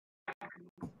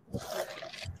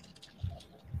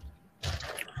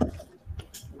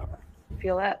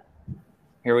Feel that.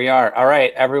 Here we are. All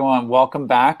right, everyone, welcome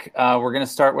back. We're going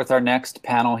to start with our next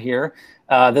panel here.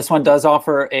 This one does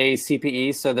offer a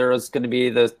CPE, so there is going to be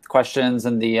the questions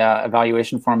and the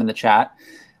evaluation form in the chat.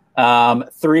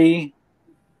 3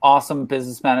 awesome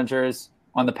business managers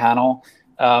on the panel.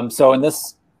 So in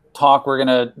this talk, we're going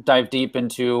to dive deep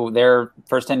into their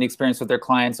first-hand experience with their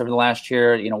clients over the last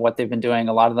year, what they've been doing.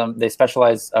 A lot of them, they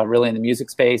specialize really in the music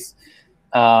space.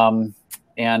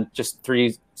 And just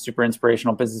 3 super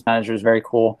inspirational business managers. Very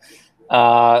cool.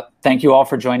 Thank you all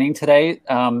for joining today.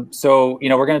 So,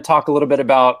 we're going to talk a little bit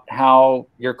about how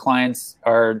your clients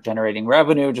are generating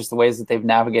revenue, just the ways that they've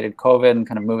navigated COVID and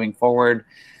kind of moving forward,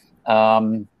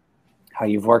 how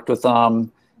you've worked with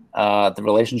them, the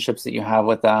relationships that you have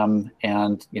with them,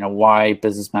 and, why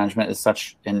business management is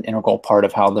such an integral part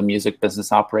of how the music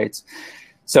business operates.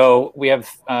 So we have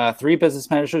 3 business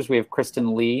managers. We have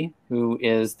Kristen Lee, who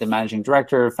is the managing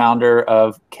director, founder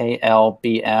of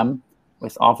KLBM,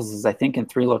 with offices, I think, in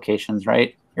 3 locations,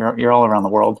 right? You're all around the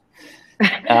world.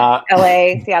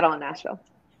 LA, Seattle, and Nashville.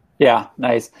 Yeah,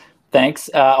 nice. Thanks.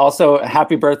 Also,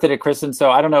 happy birthday to Kristen.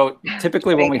 So I don't know,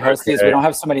 typically when we host these, we don't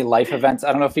have so many life events.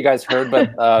 I don't know if you guys heard,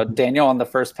 but Daniel on the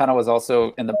first panel was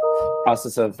also in the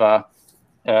process of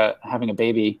having a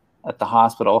baby at the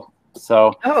hospital.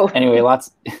 So anyway,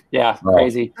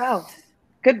 crazy. Oh,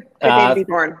 good day to be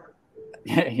born.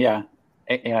 Yeah,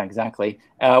 exactly.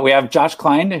 We have Josh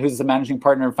Klein, who's the managing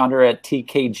partner and founder at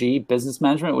TKG Business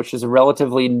Management, which is a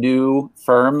relatively new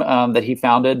firm that he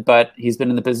founded, but he's been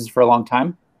in the business for a long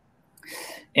time.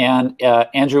 And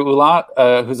Andrew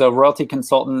Ula, who's a royalty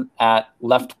consultant at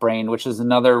Left Brain, which is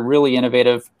another really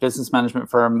innovative business management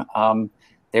firm.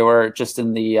 They were just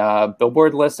in the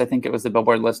Billboard list. I think it was the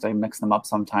Billboard list. I mix them up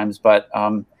sometimes, but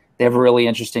they have a really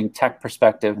interesting tech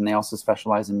perspective, and they also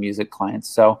specialize in music clients.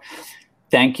 So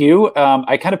thank you.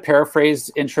 I kind of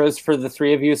paraphrased intros for the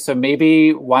 3 of you. So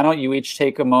maybe why don't you each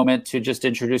take a moment to just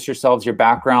introduce yourselves, your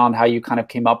background, how you kind of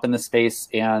came up in the space,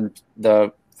 and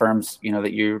the firms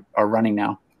that you are running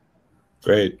now.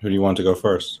 Great. Who do you want to go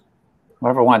first?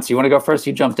 Whoever wants. You want to go first?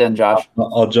 You jumped in, Josh.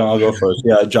 I'll go first.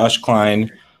 Yeah, Josh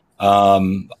Klein.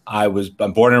 I'm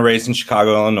born and raised in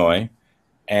Chicago, Illinois,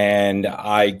 and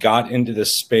I got into the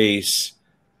space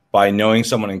by knowing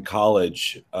someone in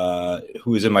college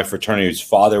who was in my fraternity, whose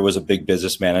father was a big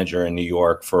business manager in New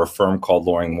York for a firm called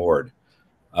Loring Ward.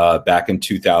 Back in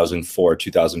 2004,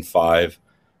 2005,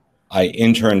 I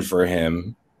interned for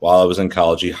him while I was in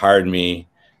college. He hired me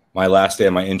my last day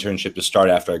of my internship to start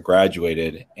after I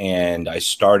graduated, and I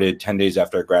started 10 days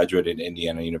after I graduated at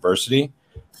Indiana University,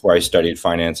 where I studied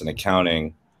finance and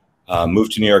accounting,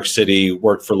 moved to New York City,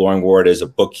 worked for Loring Ward as a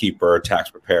bookkeeper, tax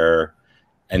preparer,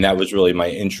 and that was really my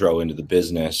intro into the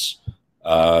business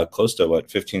close to,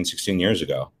 15, 16 years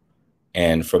ago.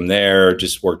 And from there,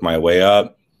 just worked my way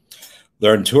up,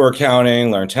 learned tour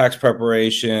accounting, learned tax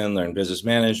preparation, learned business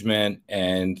management,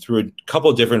 and through a couple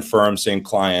of different firms, same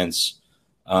clients,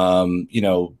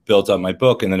 built up my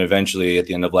book. And then eventually at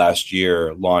the end of last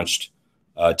year, launched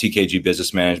TKG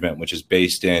Business Management, which is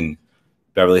based in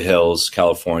Beverly Hills,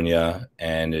 California,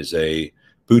 and is a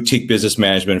boutique business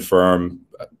management firm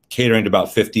catering to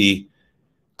about 50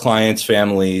 clients,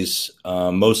 families,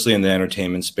 mostly in the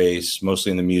entertainment space,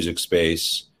 mostly in the music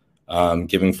space,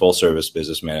 giving full service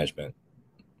business management.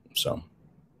 So.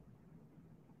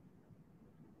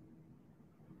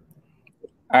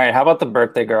 All right. How about the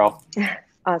birthday girl?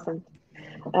 Awesome.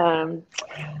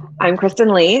 I'm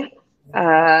Kristen Lee.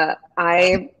 I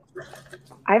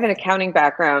have an accounting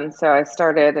background, so I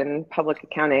started in public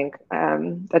accounting.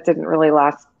 That didn't really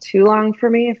last too long for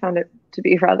me. I found it to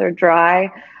be rather dry.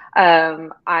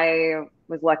 I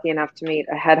was lucky enough to meet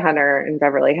a headhunter in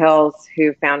Beverly Hills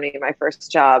who found me my first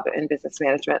job in business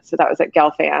management. So that was at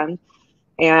Gelfand.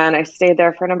 And I stayed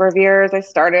there for a number of years. I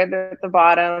started at the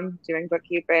bottom doing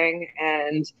bookkeeping,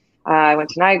 and I went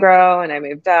to Nigro, and I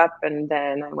moved up, and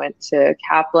then I went to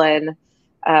Kaplan.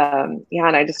 And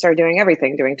I just started doing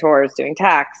everything, doing tours, doing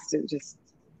tax, just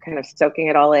kind of soaking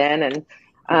it all in, and,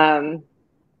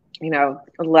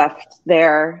 left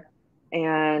there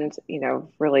and,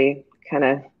 really kind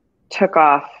of took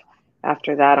off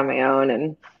after that on my own.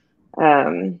 And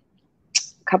a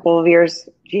couple of years,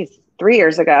 3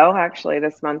 years ago, actually,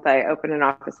 this month, I opened an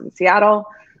office in Seattle.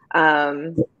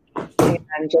 And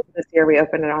just this year, we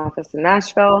opened an office in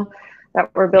Nashville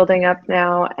that we're building up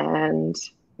now. And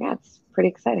yeah, it's pretty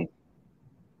exciting.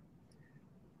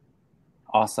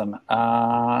 Awesome.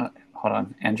 Hold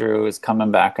on. Andrew is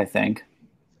coming back, I think.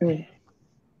 Hey,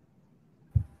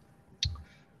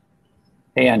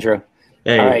 Andrew.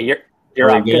 Hey. All right. You're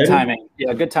Are up. we Good good? timing.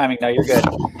 Yeah, good timing. No, you're good.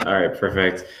 All right,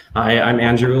 perfect. Hi, I'm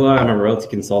Andrew Ula. I'm a royalty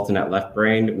consultant at Left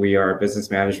Brain. We are a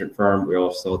business management firm. We're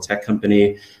also a tech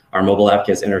company. Our mobile app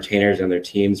gives entertainers and their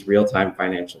teams real-time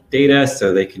financial data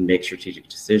so they can make strategic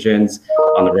decisions.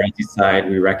 On the royalty side,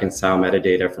 we reconcile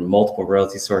metadata from multiple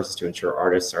royalty sources to ensure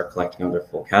artists are collecting on their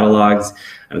full catalogs.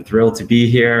 I'm thrilled to be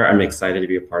here. I'm excited to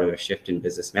be a part of a shift in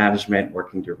business management,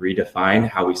 working to redefine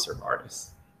how we serve artists.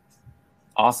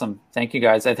 Awesome. Thank you,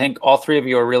 guys. I think all three of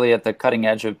you are really at the cutting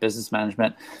edge of business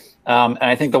management. And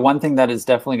I think the one thing that is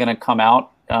definitely going to come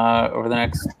out over the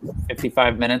next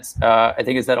 55 minutes, I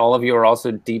think, is that all of you are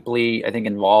also deeply, I think,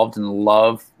 involved and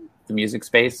love the music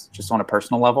space, just on a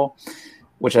personal level,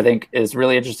 which I think is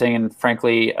really interesting. And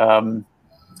frankly,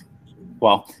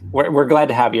 well, we're glad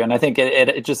to have you. And I think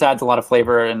it just adds a lot of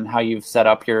flavor in how you've set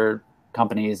up your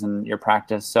companies and your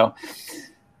practice. So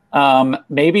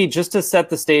maybe just to set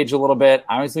the stage a little bit,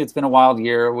 obviously it's been a wild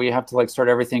year. We have to start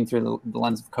everything through the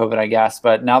lens of COVID, I guess.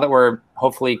 But now that we're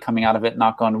hopefully coming out of it,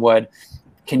 knock on wood,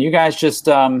 can you guys just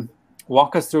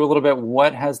walk us through a little bit?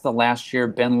 What has the last year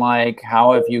been like?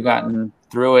 How have you gotten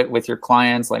through it with your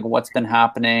clients? Like, what's been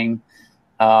happening?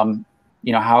 How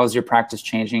is your practice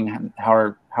changing?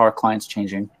 How are clients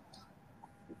changing?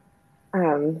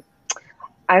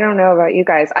 I don't know about you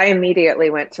guys. I immediately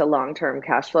went to long-term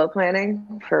cash flow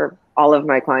planning for all of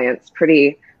my clients,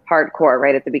 pretty hardcore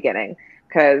right at the beginning,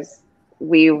 because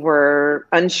we were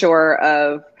unsure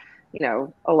of,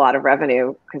 a lot of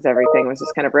revenue because everything was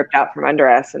just kind of ripped out from under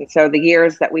us. And so the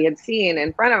years that we had seen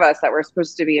in front of us that were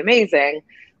supposed to be amazing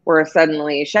were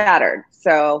suddenly shattered.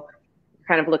 So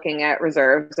kind of looking at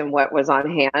reserves and what was on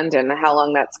hand and how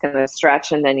long that's going to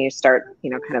stretch. And then you start,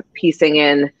 kind of piecing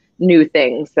in new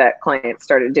things that clients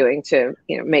started doing to,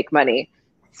 make money.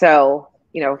 So,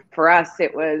 for us,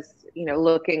 it was,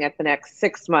 looking at the next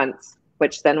 6 months,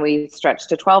 which then we stretched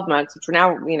to 12 months, which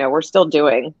now, we're still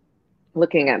doing,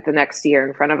 looking at the next year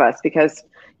in front of us, because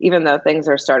even though things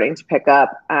are starting to pick up,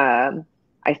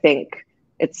 I think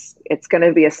it's going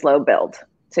to be a slow build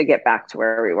to get back to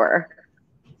where we were.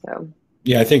 So,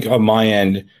 yeah, I think on my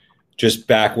end, just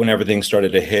back when everything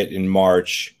started to hit in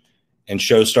March, and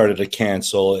shows started to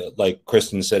cancel, like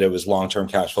Kristen said, it was long-term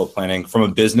cash flow planning. From a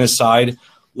business side,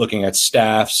 looking at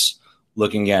staffs,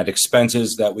 looking at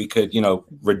expenses that we could,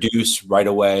 reduce right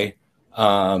away.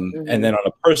 And then on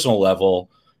a personal level,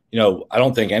 I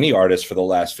don't think any artist for the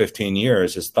last 15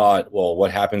 years has thought, well,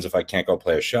 what happens if I can't go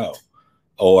play a show?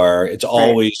 Or it's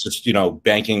always just,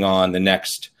 banking on the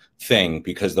next thing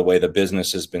because the way the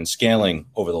business has been scaling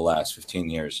over the last 15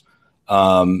 years.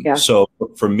 So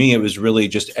for me, it was really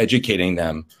just educating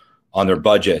them on their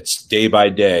budgets day by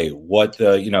day, what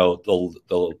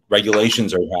the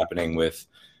regulations are happening with,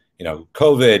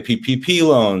 COVID, PPP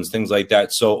loans, things like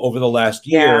that. So over the last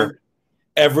year,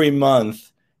 every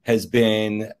month has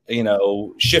been,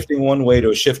 shifting one way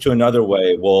to a shift to another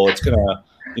way. Well, it's going to,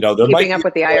 there keeping up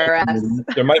with the IRS.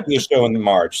 There might be a show in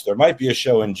March. There might be a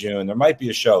show in June. There might be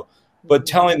a show, but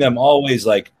telling them always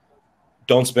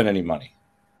don't spend any money.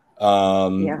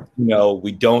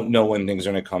 We don't know when things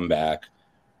are going to come back.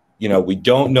 We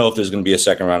don't know if there's going to be a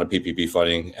second round of PPP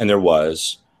funding, and there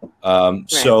was.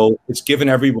 So it's given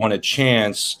everyone a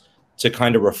chance to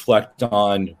kind of reflect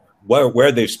on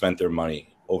where they've spent their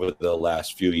money over the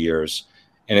last few years.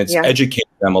 And it's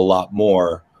educated them a lot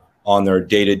more on their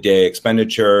day-to-day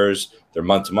expenditures, their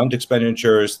month-to-month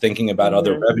expenditures, thinking about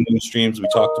other revenue streams we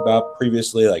talked about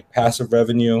previously, like passive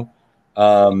revenue.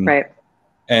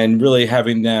 And really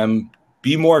having them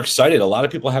be more excited. A lot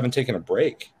of people haven't taken a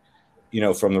break,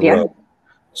 from the road.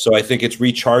 So I think it's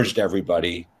recharged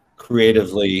everybody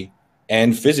creatively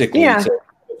and physically to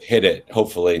hit it,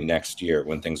 hopefully, next year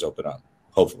when things open up,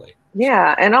 hopefully.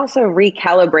 Yeah, and also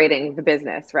recalibrating the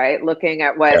business, right? Looking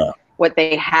at what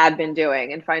they had been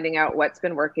doing and finding out what's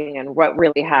been working and what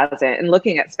really hasn't, and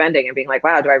looking at spending and being like,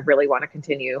 wow, do I really want to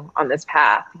continue on this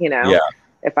path?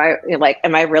 If I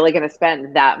am I really going to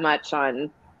spend that much on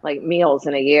meals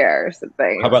in a year or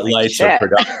something? How about lights or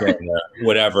production or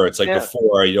whatever? It's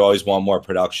before you always want more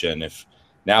production. If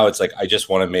now it's I just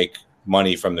want to make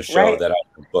money from the show that I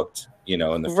booked, in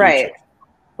the future. Right.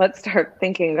 Let's start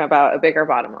thinking about a bigger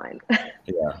bottom line.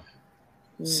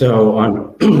 So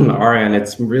on our end,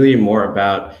 it's really more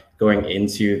about going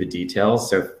into the details.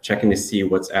 So checking to see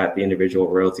what's at the individual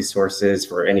royalty sources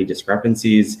for any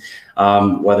discrepancies,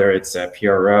 whether it's a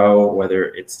PRO, whether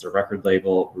it's the record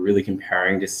label, really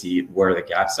comparing to see where the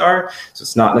gaps are. So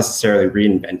it's not necessarily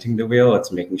reinventing the wheel,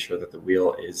 it's making sure that the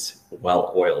wheel is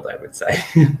well oiled, I would say.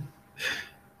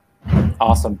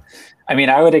 Awesome. I mean,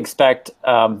 I would expect,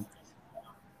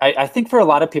 I think for a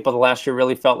lot of people, the last year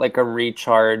really felt like a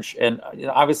recharge. And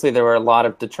obviously there were a lot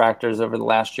of detractors over the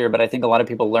last year, but I think a lot of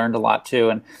people learned a lot too.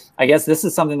 And I guess this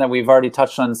is something that we've already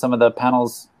touched on in some of the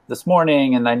panels this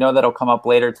morning, and I know that'll come up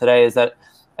later today, is that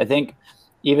I think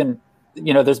even,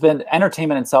 there's been,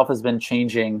 entertainment itself has been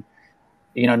changing,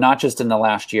 not just in the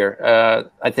last year.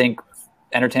 I think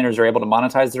entertainers are able to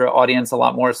monetize their audience a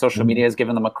lot more. Social media has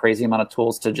given them a crazy amount of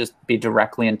tools to just be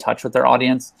directly in touch with their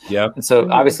audience. Yep. And so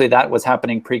obviously that was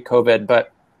happening pre-COVID,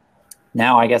 but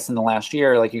now I guess in the last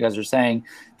year, like you guys are saying,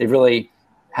 they've really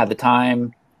had the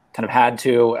time, kind of had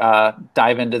to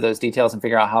dive into those details and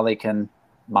figure out how they can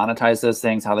monetize those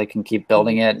things, how they can keep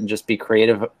building it and just be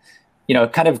creative,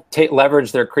 kind of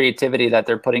leverage their creativity that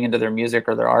they're putting into their music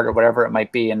or their art or whatever it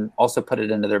might be, and also put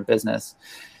it into their business.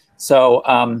 So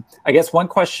I guess one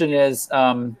question is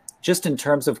just in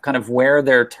terms of kind of where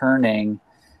they're turning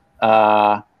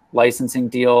licensing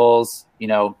deals,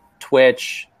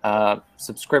 Twitch,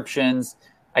 subscriptions.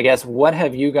 I guess what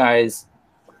have you guys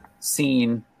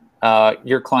seen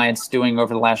your clients doing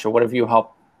over the last year? What have you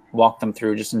helped walk them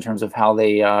through just in terms of how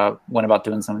they went about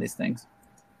doing some of these things?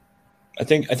 I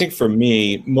think for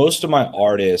me, most of my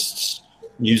artists,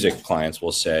 music clients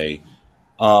will say,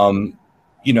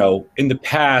 in the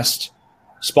past,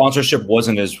 sponsorship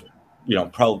wasn't as,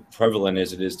 prevalent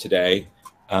as it is today,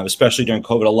 especially during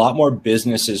COVID. A lot more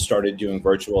businesses started doing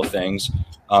virtual things.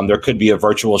 There could be a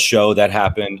virtual show that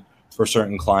happened for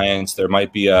certain clients. There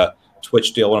might be a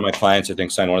Twitch deal. One of my clients, I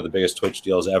think, signed one of the biggest Twitch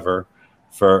deals ever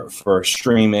for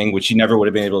streaming, which he never would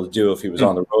have been able to do if he was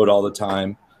on the road all the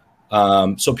time.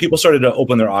 So people started to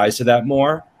open their eyes to that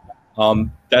more.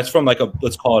 That's from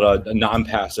let's call it a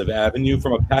non-passive avenue.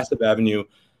 From a passive avenue,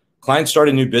 clients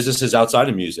started new businesses outside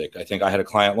of music. I think I had a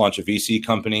client launch a VC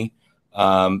company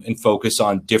and focus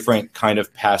on different kind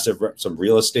of passive, some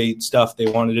real estate stuff they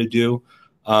wanted to do.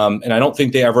 And I don't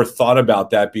think they ever thought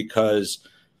about that, because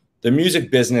the music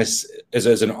business is,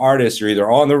 as an artist, you're either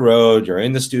on the road, you're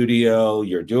in the studio,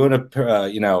 you're doing a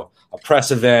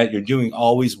press event, you're doing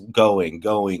always going.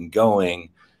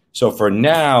 So for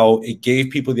now, it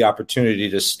gave people the opportunity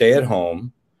to stay at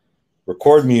home,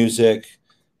 record music,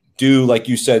 do, like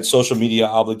you said, social media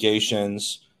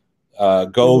obligations,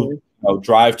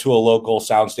 drive to a local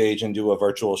soundstage and do a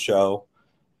virtual show.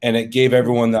 And it gave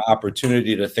everyone the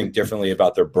opportunity to think differently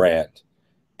about their brand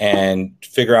and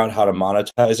figure out how to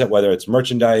monetize it, whether it's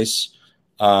merchandise.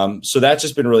 So that's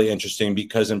just been really interesting,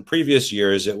 because in previous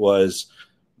years, it was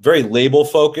very label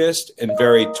focused and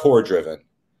very tour driven,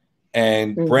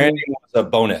 and branding was a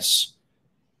bonus.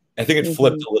 I think it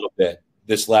flipped a little bit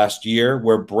this last year,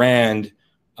 where branding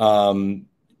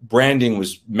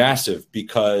was massive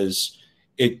because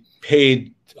it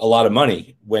paid a lot of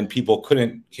money when people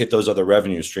couldn't hit those other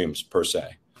revenue streams per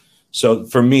se. So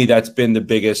for me, that's been the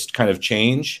biggest kind of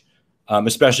change,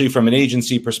 especially from an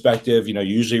agency perspective. You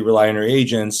usually rely on your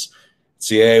agents,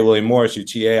 CAA, William Morris,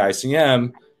 UTA,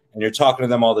 ICM, and you're talking to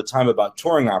them all the time about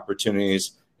touring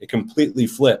opportunities. It completely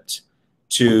flipped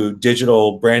to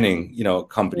digital branding,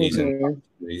 companies and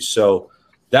opportunities. So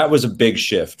that was a big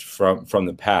shift from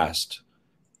the past.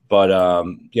 But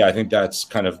I think that's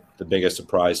kind of the biggest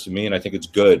surprise to me. And I think it's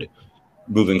good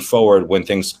moving forward when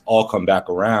things all come back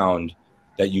around,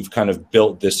 that you've kind of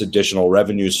built this additional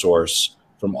revenue source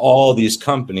from all these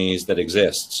companies that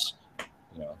exists,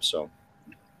 so.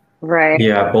 Right.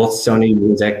 Yeah, both Sony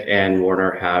Music and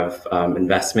Warner have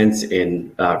investments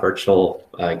in virtual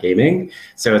gaming.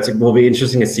 So it will be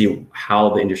interesting to see how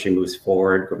the industry moves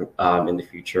forward in the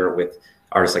future with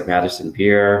artists like Madison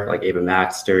Beer, like Ava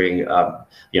Max doing,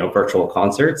 virtual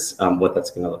concerts, what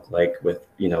that's going to look like with,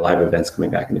 live events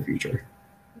coming back in the future.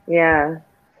 Yeah.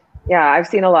 Yeah, I've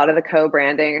seen a lot of the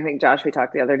co-branding. I think, Josh, we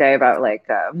talked the other day about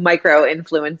micro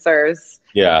influencers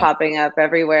popping up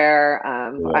everywhere.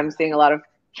 I'm seeing a lot of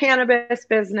cannabis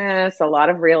business, a lot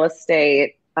of real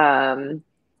estate, just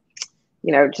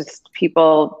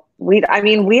people. We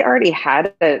already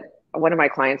had one of my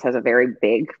clients has a very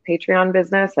big Patreon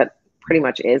business that pretty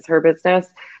much is her business.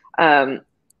 And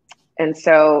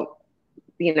so,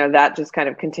 that just kind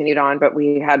of continued on, but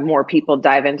we had more people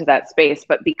dive into that space.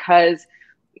 But because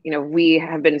we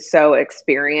have been so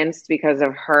experienced because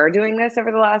of her doing this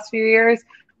over the last few years,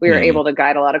 we were able to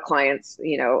guide a lot of clients,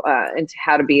 into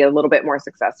how to be a little bit more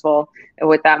successful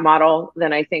with that model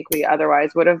than I think we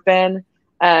otherwise would have been.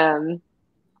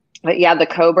 But yeah, the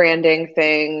co-branding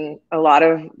thing, a lot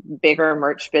of bigger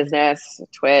merch business,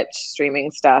 Twitch, streaming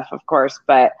stuff, of course.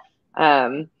 But,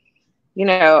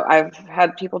 I've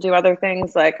had people do other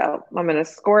things like, I'm going to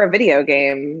score a video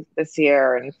game this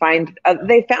year, and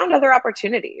they found other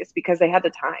opportunities because they had the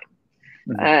time.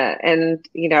 And,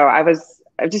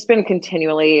 I've just been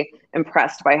continually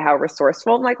impressed by how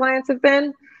resourceful my clients have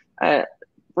been.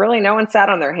 Really, no one sat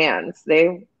on their hands.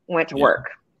 They went to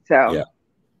work. So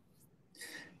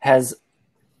has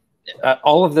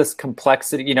all of this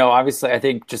complexity, you know, obviously I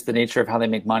think just the nature of how they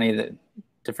make money, the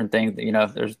different things, you know,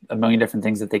 there's a million different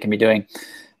things that they can be doing.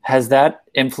 Has that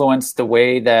influenced the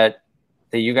way that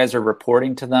you guys are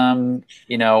reporting to them,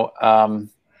 you know,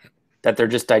 that they're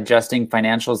just digesting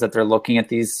financials, that they're looking at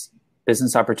these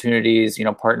business opportunities, you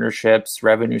know, partnerships,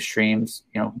 revenue streams,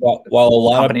 you know, while a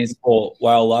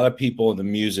lot of people in the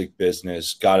music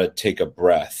business got to take a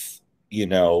breath, you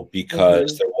know,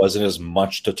 because there wasn't as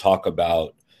much to talk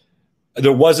about.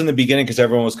 There was in the beginning because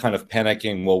everyone was kind of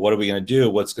panicking. Well, what are we going to do?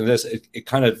 What's going to this? It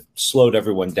kind of slowed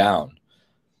everyone down.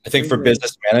 I think for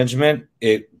business management,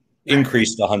 it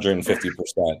increased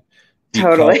 150%.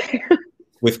 Totally.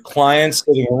 With clients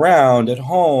sitting around at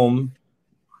home,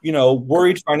 you know,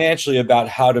 worried financially about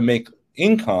how to make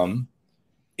income,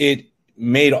 it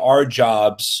made our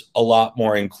jobs a lot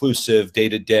more inclusive day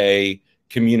to day,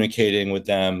 communicating with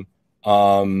them.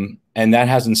 And that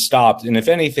hasn't stopped. And if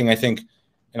anything, I think,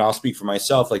 and I'll speak for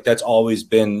myself, like that's always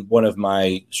been one of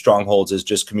my strongholds is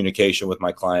just communication with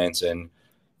my clients and,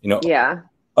 you know,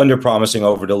 under promising,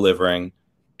 over delivering.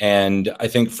 And I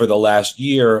think for the last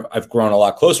year, I've grown a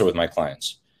lot closer with my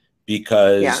clients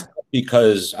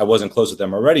because I wasn't close with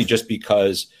them already, just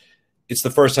because it's the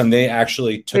first time they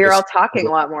actually took. We're all talking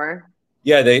a lot more.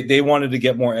 Yeah, they wanted to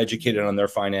get more educated on their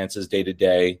finances day to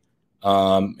day.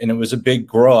 And it was a big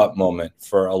grow up moment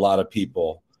for a lot of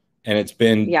people. And it's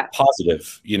been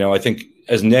positive. You know, I think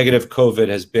as negative COVID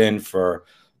has been for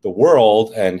the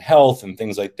world and health and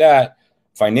things like that,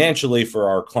 financially for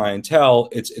our clientele,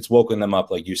 it's woken them up,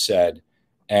 like you said,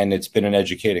 and it's been an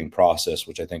educating process,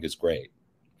 which I think is great.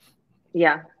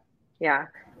 Yeah.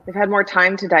 They've had more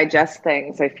time to digest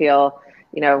things. I feel,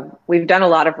 you know, we've done a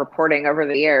lot of reporting over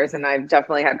the years, and I've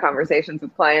definitely had conversations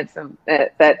with clients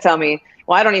that tell me,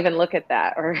 well, I don't even look at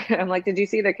that. Or I'm like, did you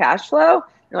see the cash flow?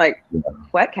 You're like,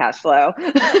 what cash flow?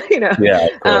 You know? Yeah,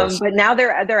 of course. But now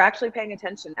they're actually paying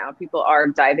attention now. People are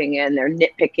diving in, they're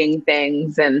nitpicking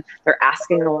things, and they're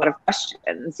asking a lot of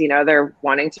questions. You know, they're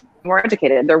wanting to be more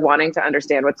educated. They're wanting to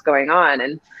understand what's going on.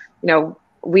 And, you know,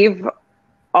 we've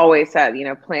always said, you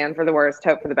know, plan for the worst,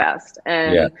 hope for the best.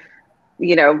 And,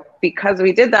 you know, because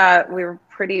we did that, we were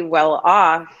pretty well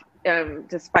off.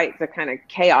 Despite the kind of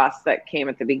chaos that came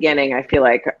at the beginning, I feel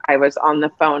like I was on the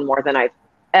phone more than I've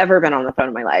ever been on the phone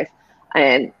in my life.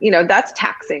 And, you know, that's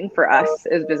taxing for us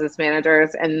as business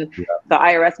managers, and the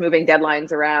IRS moving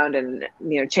deadlines around and,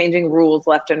 you know, changing rules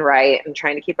left and right and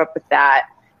trying to keep up with that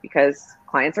because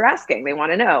clients are asking, they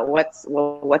want to know what's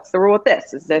the rule with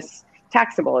this? Is this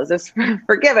taxable? Is this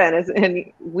forgiven? And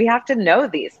we have to know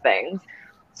these things.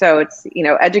 So it's, you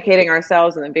know, educating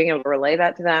ourselves and then being able to relay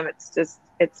that to them.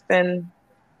 It's been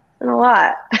a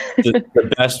lot.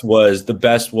 the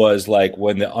best was like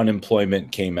when the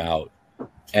unemployment came out,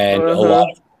 and a lot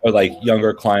of like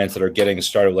younger clients that are getting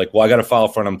started, like, well, I got to file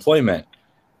for unemployment.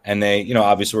 And they, you know,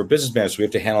 obviously we're business managers, so we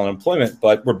have to handle unemployment,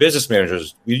 but we're business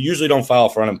managers. We usually don't file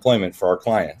for unemployment for our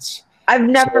clients. I've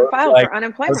never filed for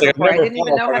unemployment before. I didn't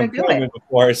even know how to do it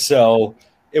before. So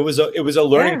it was a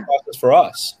learning process for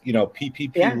us, you know,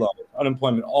 PPP loans,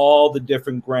 unemployment, all the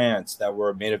different grants that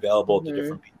were made available to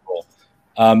different people.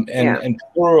 And people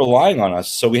were relying on us.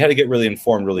 So we had to get really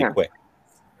informed really quick.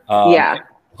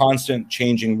 Constant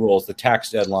changing rules, the tax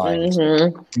deadlines,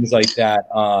 things like that.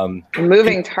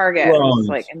 Moving target was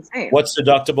like insane. What's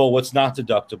deductible, what's not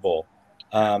deductible.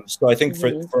 So I think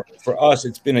for us,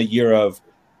 it's been a year of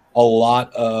a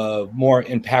lot of more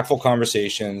impactful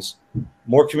conversations,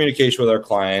 more communication with our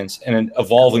clients, and an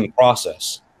evolving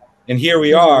process. And here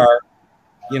we are,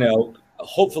 you know,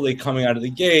 hopefully coming out of the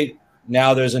gate.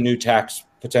 Now there's a new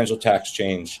potential tax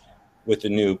change with the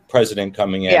new president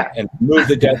coming in and move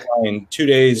the deadline 2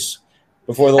 days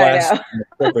before the last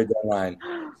corporate deadline.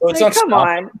 So it's like, come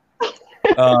on.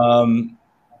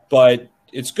 But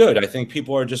it's good. I think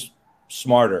people are just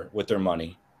smarter with their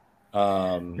money.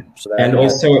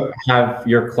 Also, have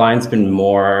your clients been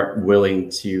more willing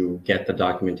to get the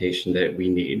documentation that we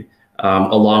need,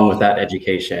 along with that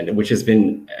education, which has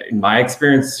been, in my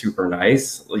experience, super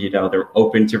nice. You know, they're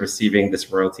open to receiving this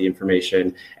royalty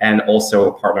information and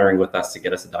also partnering with us to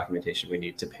get us the documentation we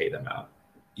need to pay them out.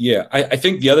 Yeah, I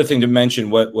think the other thing to mention,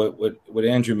 what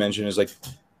Andrew mentioned, is like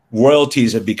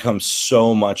royalties have become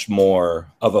so much more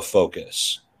of a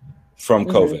focus from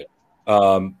COVID.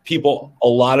 A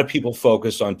lot of people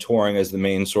focus on touring as the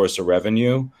main source of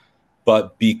revenue,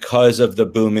 but because of the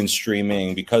boom in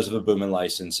streaming, because of the boom in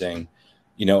licensing,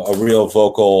 you know, a real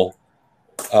vocal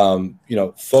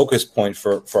focus point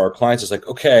for our clients is like,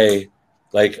 okay,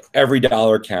 like every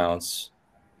dollar counts.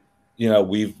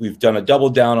 We've done a double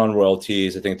down on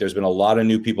royalties. I think there's been a lot of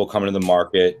new people coming to the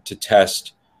market to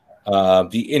test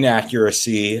the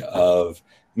inaccuracy of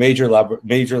major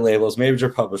labels, major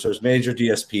publishers, major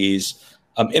DSPs,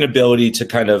 inability to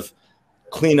kind of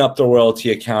clean up the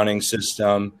royalty accounting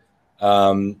system.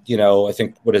 I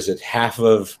think, what is it? Half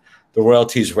of the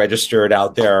royalties registered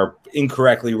out there are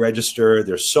incorrectly registered.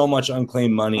 There's so much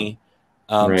unclaimed money.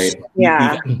 Right. So we've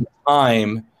had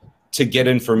time to get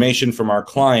information from our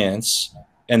clients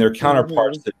and their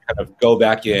counterparts to kind of go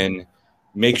back in,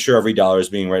 make sure every dollar is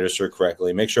being registered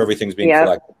correctly, make sure everything's being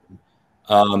collected.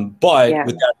 But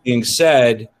with that being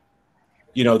said,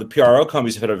 the PRO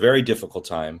companies have had a very difficult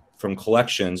time from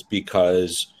collections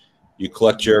because you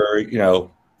collect your,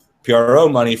 PRO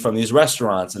money from these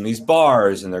restaurants and these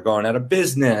bars, and they're going out of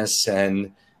business,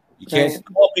 and you can't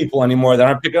call people anymore that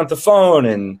aren't picking up the phone.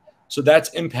 And so that's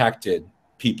impacted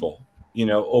people,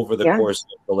 over the course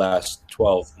of the last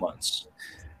 12 months.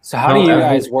 So how do you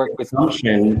guys work with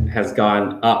consumption has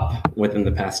gone up within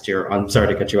the past year? I'm sorry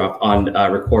to cut you off, on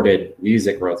recorded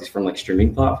music royalties from like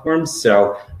streaming platforms.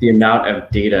 So the amount of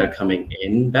data coming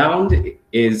inbound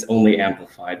is only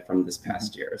amplified from this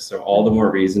past year. So all the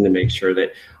more reason to make sure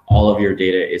that all of your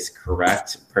data is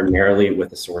correct, primarily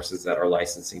with the sources that are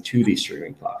licensing to these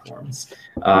streaming platforms.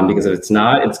 Because if it's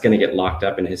not, it's going to get locked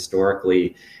up. And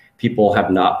historically, people have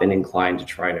not been inclined to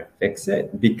try to fix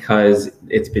it because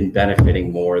it's been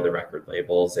benefiting more the record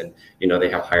labels, and they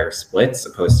have higher splits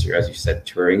opposed to, as you said,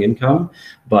 touring income.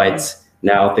 But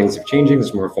now things are changing.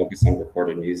 There's more focus on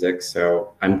recorded music.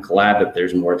 So I'm glad that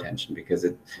there's more attention because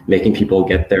it's making people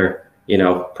get their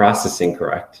processing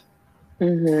correct.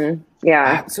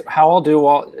 Yeah. So how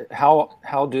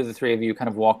do the three of you kind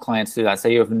of walk clients through that?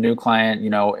 Say you have a new client,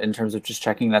 in terms of just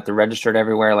checking that they're registered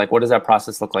everywhere. Like, what does that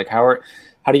process look like?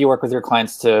 How do you work with your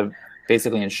clients to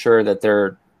basically ensure that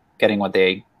they're getting what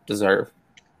they deserve?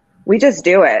 We just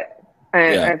do it.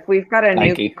 If we've got a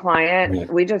new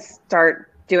client, we just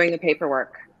start doing the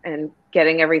paperwork and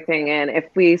getting everything in. If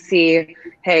we see,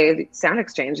 hey, Sound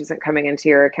Exchange isn't coming into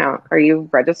your account, are you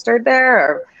registered there?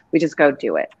 Or we just go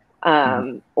do it.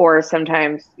 Or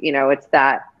sometimes, it's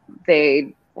that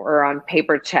they were on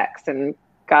paper checks and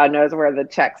God knows where the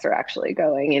checks are actually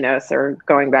going, so we're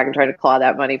going back and trying to claw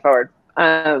that money forward.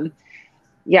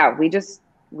 We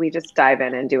just dive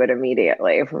in and do it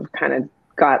immediately. We've kind of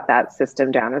got that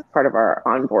system down as part of our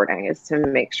onboarding, is to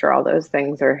make sure all those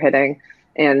things are hitting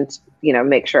and,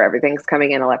 make sure everything's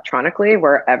coming in electronically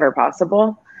wherever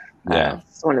possible.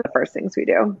 It's one of the first things we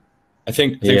do. I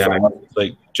think for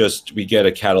us, we get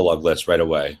a catalog list right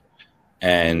away.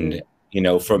 And,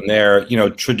 from there,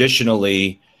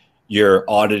 traditionally you're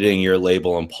auditing your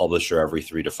label and publisher every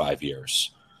 3 to 5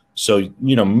 years. So,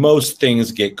 most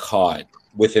things get caught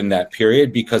within that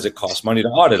period because it costs money to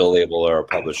audit a label or a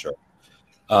publisher.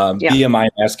 BMI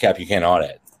and ASCAP, you can't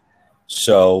audit.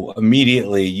 So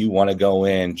immediately you want to go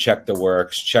in, check the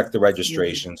works, check the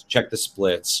registrations, check the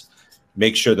splits,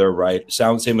 make sure they're right.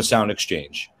 Same with Sound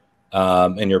Exchange.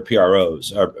 And your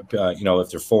PROs, or if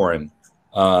they're foreign.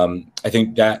 I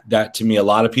think that to me, a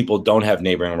lot of people don't have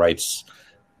neighboring rights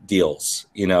deals,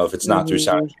 if it's not through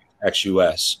Sound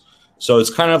ex-US. So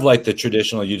it's kind of like the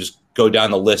traditional, you just go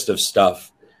down the list of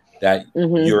stuff that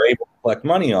you're able to collect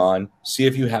money on, see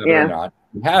if you have it or not.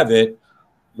 If you have it,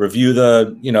 review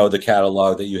the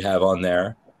catalog that you have on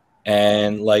there.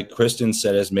 And like Kristen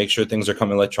said, is make sure things are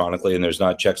coming electronically and there's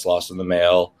not checks lost in the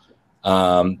mail.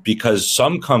 Because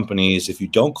some companies, if you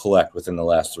don't collect within the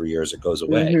last 3 years, it goes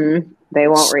away. They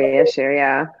won't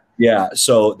reissue. Yeah.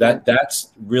 So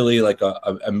that's really like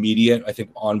a immediate, I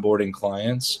think, onboarding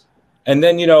clients. And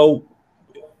then,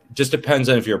 just depends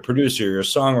on if you're a producer, you're a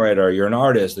songwriter, you're an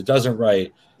artist that doesn't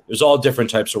write. There's all different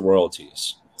types of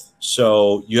royalties.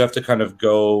 So you have to kind of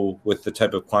go with the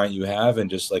type of client you have, and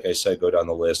just like I said, go down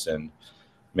the list and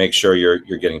make sure you're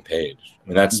getting paid. I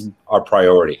mean, that's our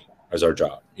priority as our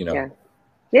job,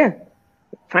 Yeah.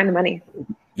 Find the money.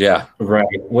 Yeah. Right.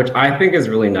 Which I think is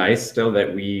really nice still,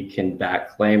 that we can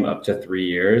back claim up to 3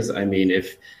 years. I mean,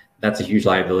 if that's a huge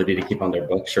liability to keep on their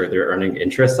books, sure, they're earning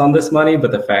interest on this money,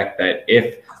 but the fact that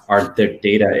if their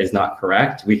data is not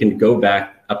correct, we can go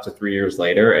back up to 3 years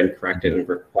later and correct it and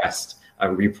request a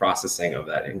reprocessing of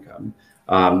that income.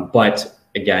 But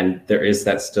again, there is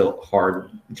that still hard,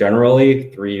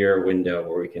 generally 3-year window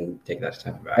where we can take that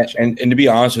type of action. And to be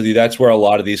honest with you, that's where a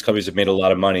lot of these companies have made a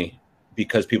lot of money,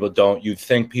 because you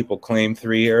think people claim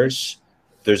 3 years.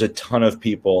 There's a ton of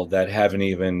people that haven't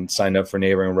even signed up for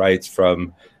neighboring rights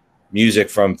from music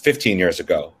from 15 years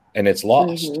ago, and it's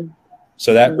lost.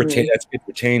 So that that's get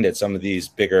retained at some of these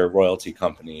bigger royalty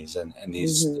companies and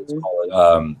these let's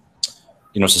call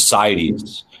it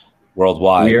societies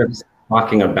worldwide. We're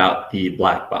talking about the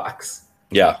black box.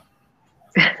 Yeah.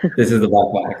 This is the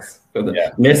black box. So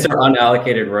the missed or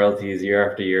unallocated royalties year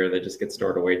after year that just get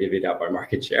stored away, divvied out by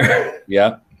market share.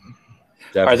 Yeah.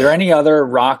 Definitely. Are there any other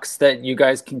rocks that you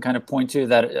guys can kind of point to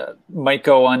that might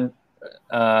go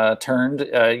unturned?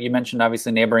 You mentioned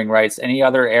obviously neighboring rights. Any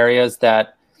other areas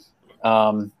that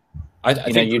I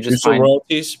think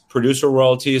producer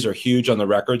royalties are huge on the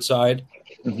record side.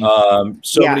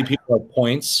 Many people have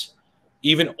points.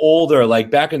 Even older, like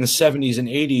back in the 70s and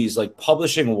 80s, like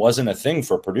publishing wasn't a thing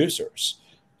for producers.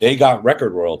 They got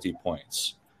record royalty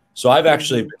points. So I've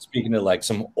actually been speaking to like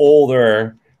some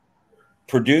older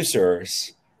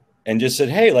producers and just said,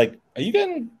 hey, like, are you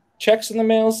getting checks in the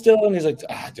mail still? And he's like,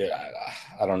 dude,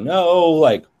 I don't know.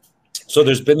 Like, so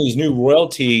there's been these new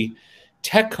royalty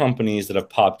tech companies that have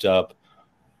popped up,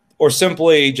 or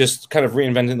simply just kind of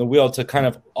reinventing the wheel to kind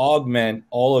of augment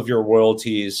all of your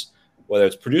royalties, whether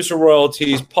it's producer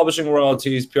royalties, publishing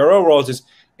royalties, PRO royalties,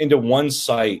 into one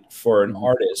site for an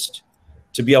artist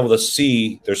to be able to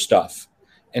see their stuff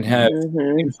and have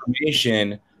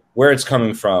information where it's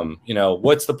coming from,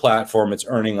 what's the platform it's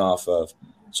earning off of.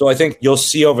 So I think you'll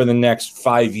see over the next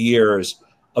 5 years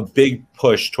a big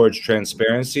push towards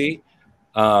transparency,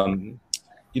 APIing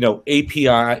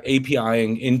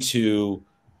into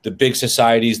the big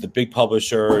societies, the big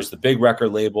publishers, the big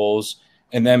record labels,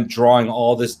 and them drawing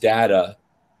all this data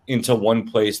into one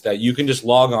place that you can just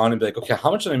log on and be like, okay, how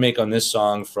much did I make on this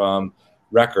song from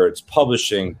records,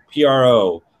 publishing,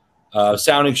 PRO,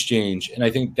 sound exchange? And I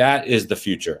think that is the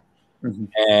future.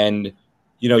 And,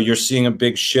 you're seeing a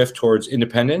big shift towards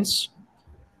independence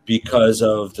because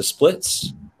of the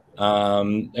splits.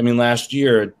 Last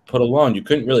year, put alone, you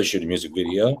couldn't really shoot a music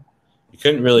video. You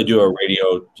couldn't really do a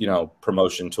radio,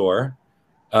 promotion tour.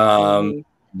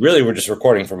 Really, we're just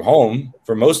recording from home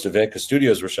for most of it because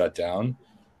studios were shut down.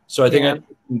 So I think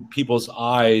people's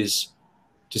eyes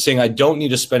to saying, I don't need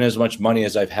to spend as much money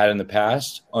as I've had in the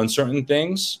past on certain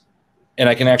things. And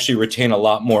I can actually retain a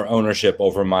lot more ownership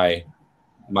over my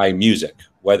music,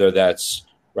 whether that's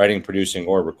writing, producing,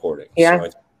 or recording.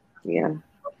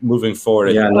 Moving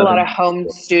forward. A lot of home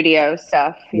studio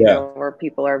stuff, you know, where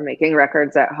people are making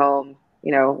records at home,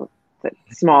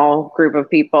 small group of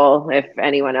people, if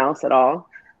anyone else at all.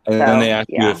 And then they ask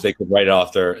you if they could write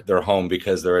off their home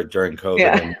because they're during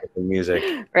COVID and making music.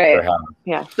 Right.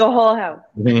 Yeah. The whole house.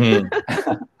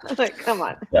 Like, come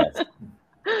on.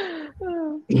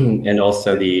 And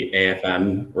also the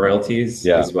AFM royalties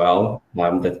as well.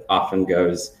 That often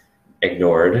goes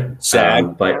ignored.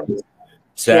 But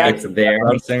it's there.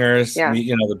 Background singers,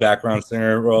 the background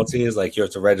singer royalties, like you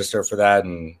have to register for that.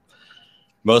 And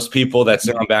most people that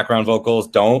sing on background vocals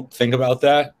don't think about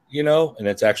that, and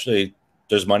it's actually,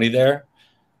 there's money there.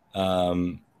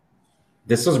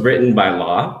 This was written by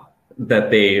law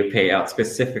that they pay out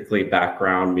specifically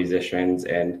background musicians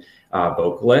and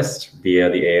vocalists via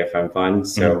the AFM fund.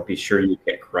 So be sure you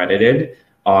get credited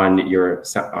on your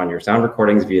sound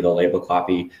recordings via the label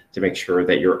copy to make sure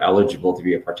that you're eligible to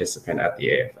be a participant at the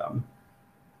AFM.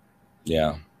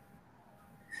 Yeah.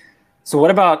 So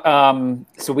what about,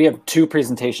 so we have 2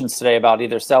 presentations today about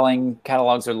either selling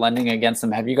catalogs or lending against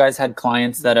them. Have you guys had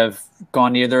clients that have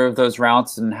gone either of those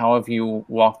routes, and how have you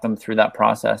walked them through that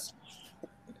process?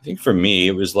 I think for me,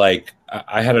 it was like,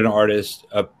 I had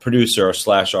a producer /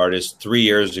 artist 3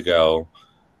 years ago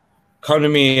come to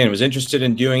me and was interested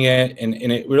in doing it. And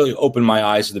it really opened my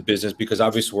eyes to the business, because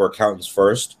obviously we're accountants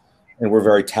first and we're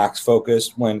very tax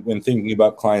focused when thinking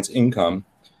about clients' income.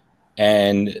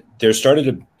 And there started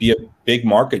to be a big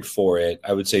market for it.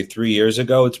 I would say 3 years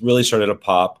ago, it's really started to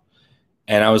pop.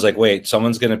 And I was like, wait,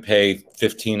 someone's going to pay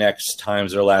 15x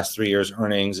times their last 3 years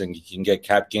earnings, and you can get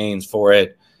cap gains for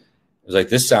it. I was like,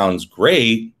 this sounds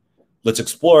great. Let's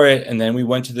explore it. And then we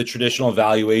went to the traditional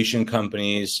valuation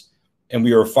companies, and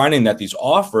we were finding that these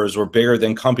offers were bigger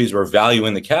than companies were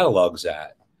valuing the catalogs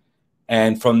at.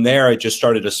 And from there, it just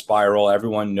started to spiral.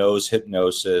 Everyone knows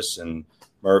Hypnosis, and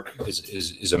Merck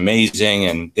is amazing,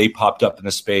 and they popped up in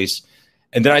the space.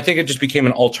 And then I think it just became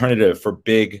an alternative for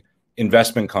big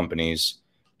investment companies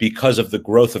because of the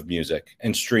growth of music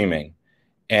and streaming.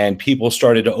 And people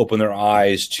started to open their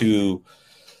eyes to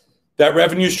that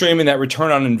revenue stream and that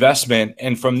return on investment.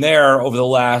 And from there, over the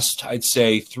last, I'd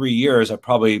say 3 years, I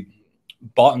probably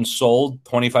bought and sold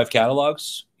 25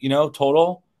 catalogs,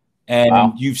 total.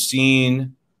 And you've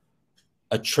seen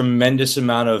a tremendous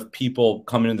amount of people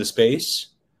come into the space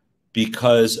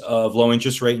because of low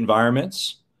interest rate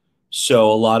environments. So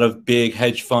a lot of big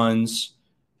hedge funds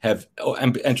have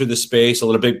entered the space. A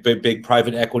little big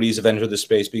private equities have entered the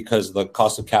space because the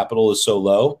cost of capital is so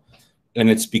low, and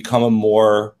it's become a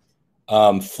more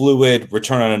fluid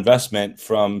return on investment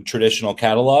from traditional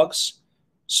catalogs.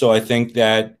 So I think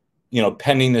that,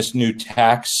 pending this new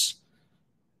tax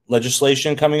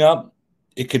legislation coming up,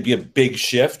 it could be a big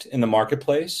shift in the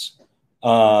marketplace.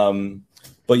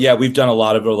 But yeah, we've done a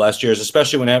lot of it over the last years,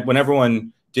 especially when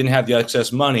everyone didn't have the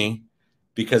excess money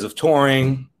because of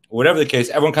touring, whatever the case.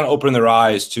 Everyone kind of opened their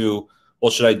eyes to,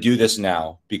 well, should I do this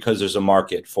now because there's a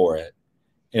market for it?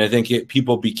 And I think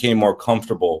people became more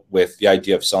comfortable with the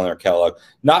idea of selling their catalog,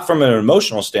 not from an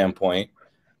emotional standpoint,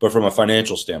 but from a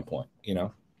financial standpoint,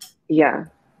 Yeah.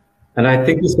 And I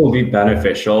think this will be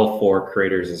beneficial for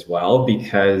creators as well,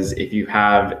 because if you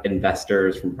have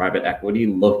investors from private equity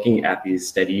looking at these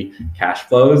steady cash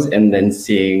flows and then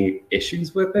seeing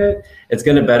issues with it, it's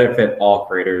going to benefit all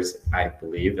creators, I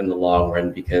believe, in the long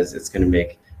run, because it's going to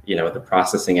make, the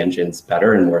processing engines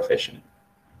better and more efficient.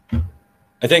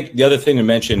 I think the other thing to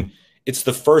mention, it's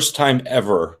the first time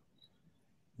ever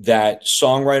that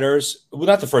songwriters, well,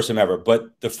 not the first time ever,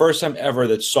 but the first time ever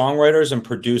that songwriters and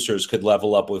producers could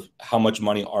level up with how much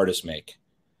money artists make.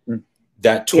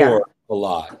 That tore a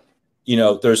lot.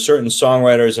 There's certain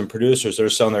songwriters and producers that are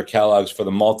selling their catalogs for the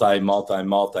multi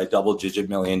double-digit $1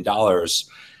 million.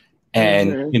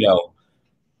 And,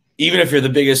 even if you're the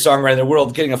biggest songwriter in the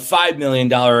world, getting a $5 million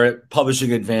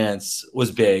publishing advance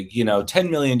was big. $10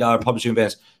 million publishing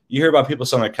advance. You hear about people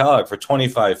selling their catalog for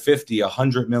 $25, $50,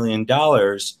 $100 million.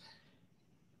 As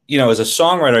a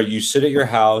songwriter, you sit at your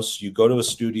house, you go to a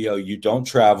studio, you don't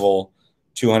travel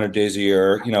 200 days a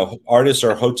year. Artists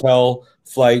are hotel,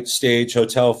 flight, stage.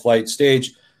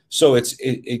 So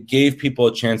it gave people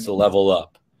a chance to level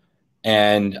up.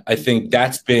 And I think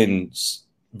that's been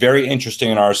very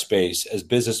interesting in our space as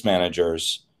business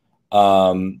managers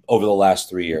over the last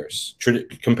 3 years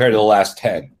compared to the last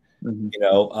 10.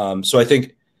 So I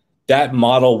think that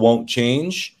model won't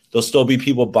change. There'll still be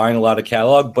people buying a lot of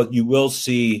catalog, but you will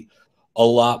see a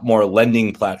lot more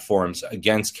lending platforms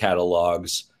against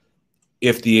catalogs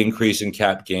if the increase in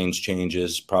cap gains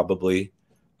changes, probably.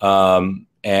 And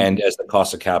as the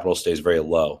cost of capital stays very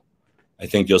low, I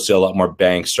think you'll see a lot more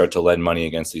banks start to lend money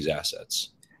against these assets.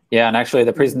 Yeah, and actually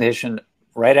the presentation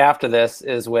right after this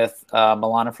is with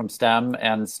Milana from STEM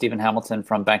and Stephen Hamilton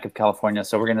from Bank of California.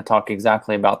 So we're going to talk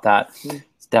exactly about that.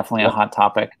 It's definitely a hot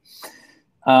topic.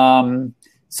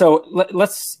 So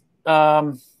let's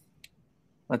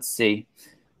see.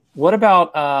 What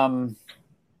about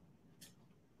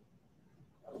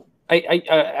I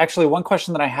actually, one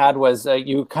question that I had was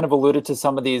you kind of alluded to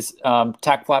some of these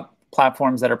tech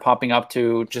platforms that are popping up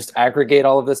to just aggregate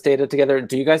all of this data together.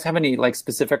 Do you guys have any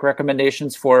specific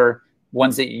recommendations for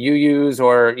ones that you use,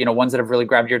 or ones that have really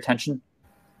grabbed your attention?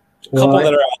 A couple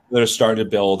that are starting to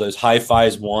build. There's Hi-Fi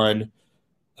is one.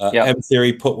 M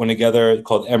Theory put one together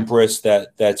called Empress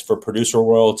that's for producer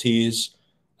royalties.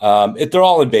 They're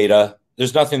all in beta.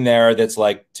 There's nothing there that's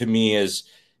to me is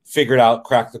figured out,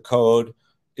 cracked the code.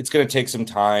 It's going to take some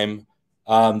time.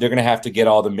 They're going to have to get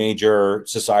all the major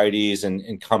societies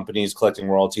and companies collecting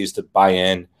royalties to buy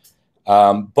in.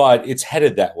 But it's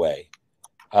headed that way.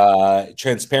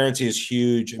 Transparency is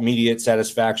huge. Immediate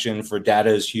satisfaction for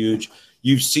data is huge.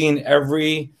 You've seen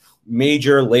every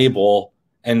major label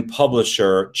and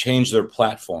publisher change their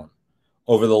platform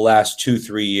over the last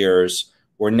 2-3 years,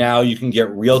 where now you can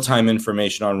get real-time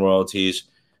information on royalties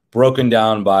broken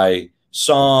down by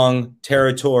song,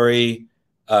 territory,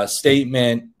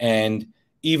 statement, and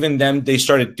even then they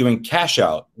started doing cash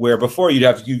out, where before you'd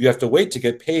have to wait to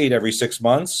get paid every 6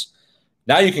 months.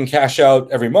 Now you can cash out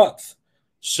every month.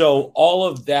 So all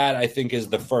of that, I think, is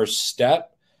the first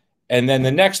step. And then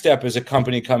the next step is a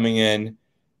company coming in,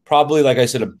 probably, like I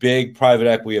said, a big private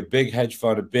equity, a big hedge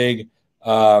fund, a big,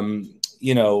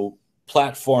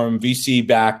 platform,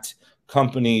 VC-backed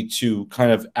company to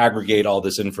kind of aggregate all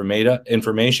this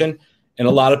information. And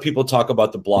a lot of people talk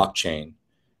about the blockchain.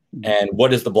 And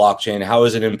what is the blockchain? How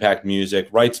does it impact music,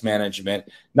 rights management?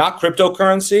 Not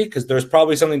cryptocurrency, because there's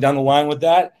probably something down the line with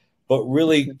that, but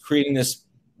really creating this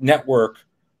network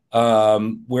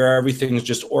where everything is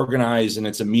just organized and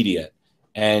it's immediate.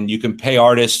 And you can pay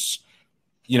artists,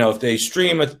 if they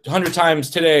stream 100 times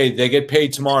today, they get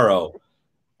paid tomorrow.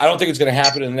 I don't think it's going to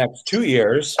happen in the next 2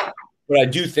 years, but I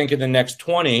do think in the next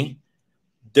 20,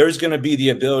 there's going to be the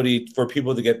ability for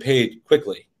people to get paid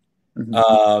quickly.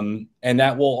 And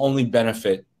that will only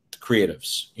benefit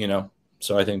creatives,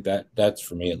 So I think that's,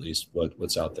 for me at least,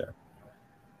 what's out there.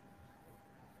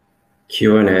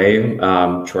 Q&A,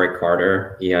 Troy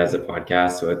Carter, he has a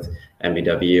podcast with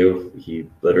MBW. He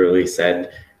literally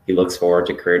said he looks forward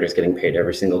to creators getting paid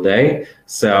every single day.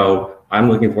 So I'm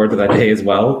looking forward to that day as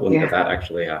well when that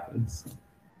actually happens.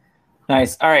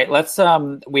 Nice. All right, let's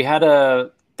we had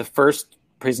the first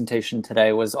presentation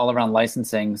today was all around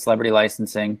licensing, celebrity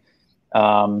licensing.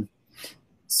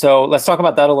 So let's talk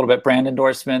about that a little bit. Brand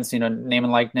endorsements, name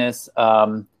and likeness.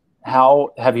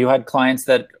 How have you had clients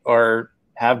that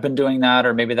have been doing that,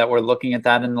 or maybe that were looking at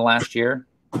that in the last year?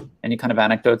 Any kind of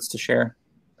anecdotes to share?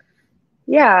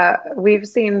 Yeah, we've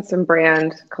seen some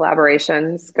brand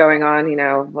collaborations going on,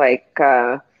 like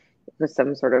with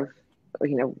some sort of,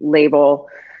 label,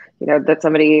 that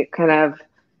somebody kind of,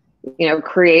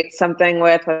 creates something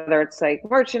with, whether it's like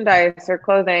merchandise or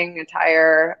clothing,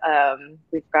 attire.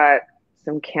 We've got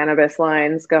some cannabis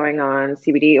lines going on,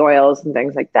 CBD oils and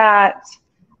things like that.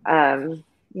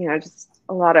 Just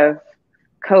a lot of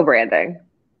co-branding,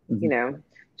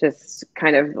 just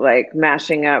kind of like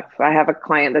mashing up. I have a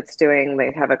client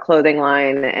they have a clothing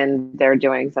line and they're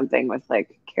doing something with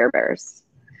like Care Bears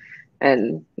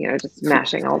and, just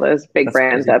mashing all those big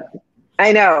brands crazy. Up.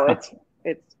 I know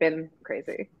it's been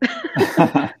crazy,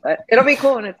 but it'll be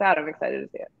cool when it's out. I'm excited to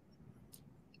see it.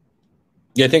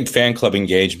 Yeah, I think fan club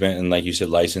engagement and, like you said,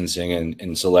 licensing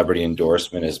and celebrity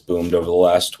endorsement has boomed over the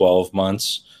last 12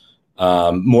 months,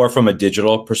 more from a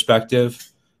digital perspective.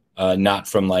 Not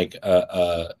from like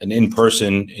an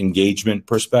in-person engagement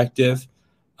perspective.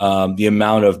 The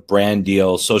amount of brand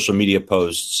deals, social media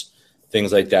posts,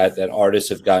 things like that artists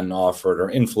have gotten offered or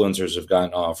influencers have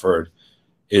gotten offered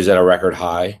is at a record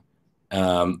high.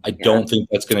 I don't think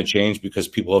that's going to change because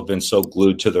people have been so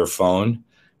glued to their phone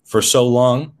for so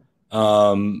long.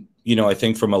 I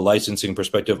think from a licensing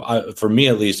perspective, for me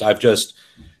at least, I've just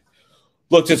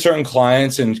looked at certain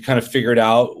clients and kind of figured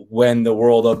out when the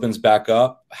world opens back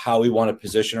up, how we want to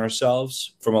position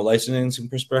ourselves from a licensing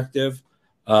perspective,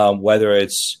 whether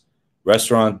it's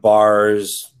restaurant,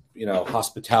 bars,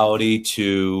 hospitality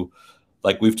to,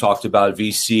 like we've talked about,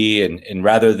 VC, and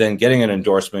rather than getting an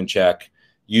endorsement check,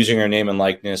 using our name and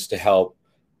likeness to help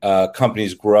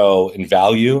companies grow in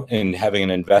value and having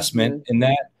an investment in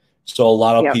that. So a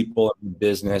lot of people in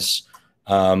business,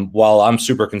 while I'm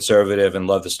super conservative and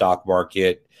love the stock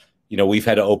market, we've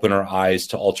had to open our eyes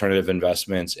to alternative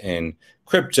investments in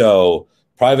crypto,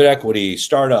 private equity,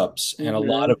 startups, and a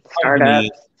lot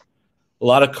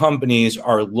of companies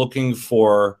are looking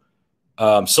for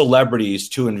celebrities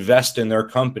to invest in their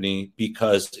company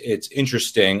because it's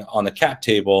interesting on the cap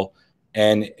table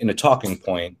and in a talking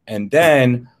point. And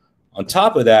then on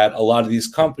top of that, a lot of these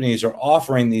companies are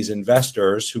offering these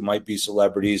investors who might be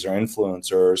celebrities or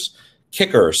influencers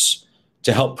kickers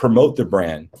to help promote the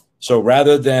brand. So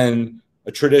rather than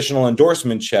a traditional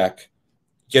endorsement check,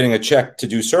 getting a check to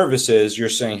do services, you're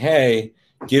saying, hey,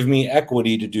 give me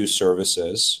equity to do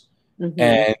services.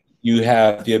 And you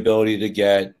have the ability to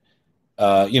get,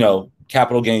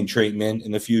 capital gain treatment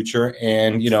in the future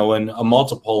and, and a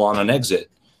multiple on an exit.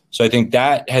 So I think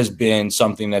that has been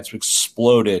something that's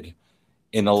exploded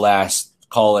in the last,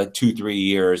 call it 2-3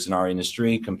 years in our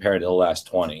industry compared to the last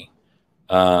 20.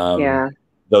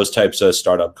 Those types of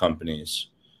startup companies,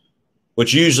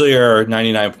 which usually are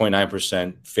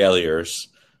 99.9% failures,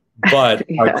 but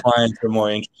our clients are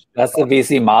more interested. That's the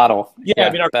VC model. Yeah,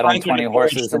 I mean, our bet clients on 20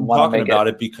 horses and talking about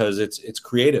it because it's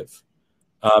creative,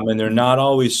 and they're not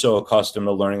always so accustomed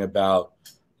to learning about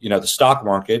the stock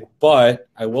market. But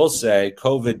I will say,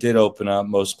 COVID did open up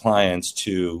most clients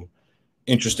to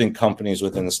interesting companies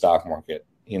within the stock market.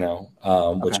 Which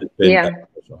has been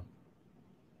beneficial.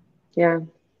 Yeah.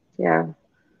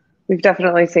 We've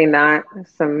definitely seen that.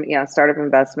 Some, startup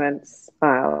investments,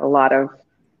 a lot of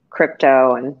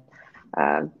crypto and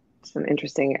some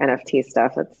interesting NFT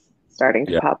stuff that's starting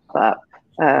to pop up.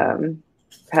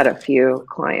 Had a few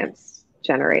clients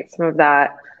generate some of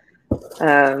that.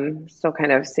 Still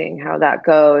kind of seeing how that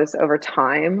goes over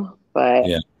time. But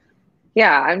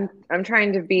I'm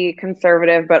trying to be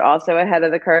conservative, but also ahead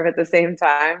of the curve at the same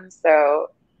time. So,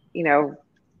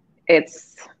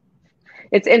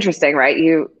 it's interesting, right?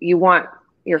 You want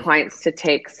your clients to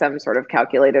take some sort of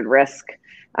calculated risk,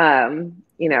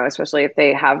 especially if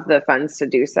they have the funds to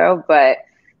do so. But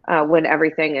when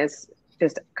everything is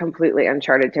just completely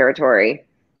uncharted territory,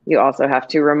 you also have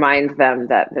to remind them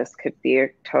that this could be a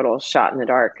total shot in the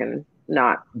dark and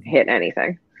not hit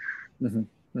anything.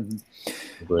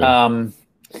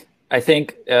 I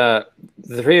think the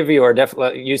three of you are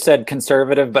definitely, you said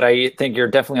conservative, but I think you're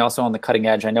definitely also on the cutting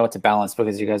edge. I know it's a balance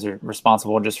because you guys are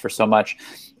responsible just for so much.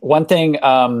 One thing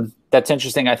that's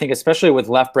interesting, I think, especially with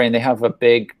Left Brain, they have a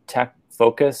big tech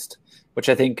focused, which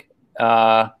I think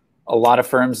a lot of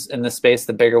firms in this space,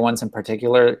 the bigger ones in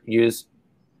particular, use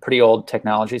pretty old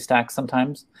technology stacks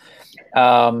sometimes.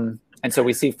 And so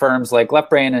we see firms like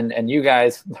LeftBrain and you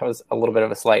guys, that was a little bit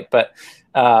of a slight, but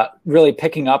really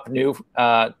picking up new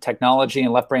technology,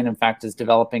 and LeftBrain, in fact, is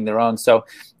developing their own. So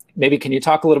maybe can you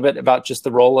talk a little bit about just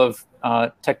the role of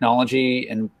technology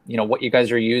and, you know, what you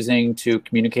guys are using to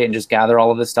communicate and just gather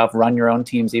all of this stuff, run your own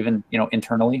teams, even, you know,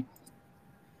 internally?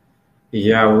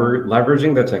 Yeah, we're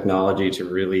leveraging the technology to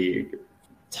really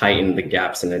tighten the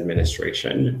gaps in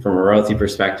administration. From a royalty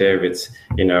perspective, it's,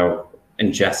 you know,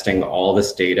 ingesting all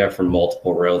this data from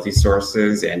multiple royalty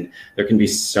sources, and there can be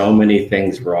so many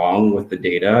things wrong with the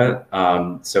data.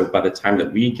 So by the time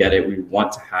that we get it, we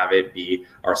want to have it be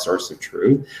our source of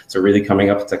truth. So really coming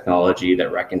up with technology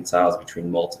that reconciles between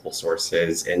multiple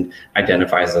sources and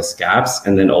identifies those gaps.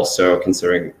 And then also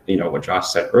considering, you know, what Josh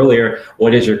said earlier,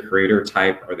 what is your creator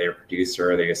type? Are they a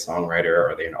producer? Are they a songwriter?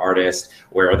 Are they an artist?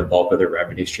 Where are the bulk of their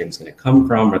revenue streams going to come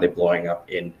from? Are they blowing up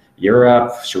in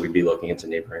Europe? Should we be looking into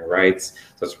neighboring rights?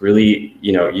 So it's really,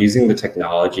 you know, using the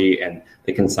technology and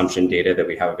the consumption data that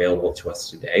we have available to us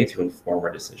today to inform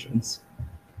our decisions.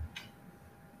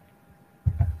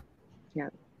 Yeah.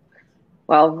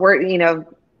 Well, we're, you know,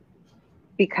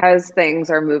 because things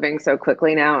are moving so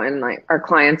quickly now, and like our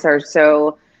clients are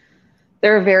so,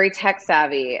 they're very tech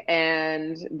savvy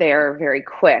and they're very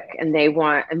quick, and they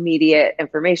want immediate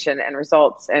information and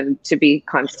results and to be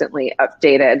constantly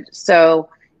updated. So,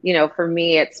 you know, for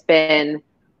me, it's been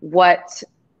what,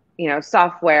 you know,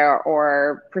 software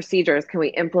or procedures can we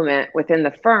implement within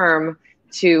the firm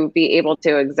to be able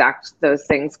to exact those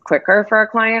things quicker for our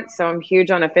clients. So I'm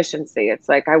huge on efficiency. It's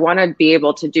like, I want to be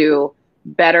able to do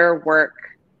better work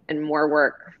and more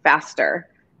work faster.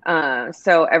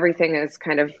 So everything is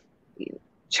kind of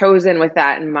chosen with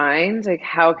that in mind. Like,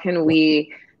 how can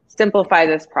we simplify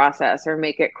this process or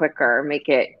make it quicker, make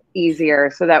it easier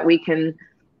so that we can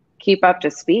keep up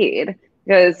to speed?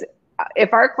 Because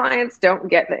if our clients don't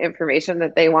get the information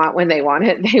that they want when they want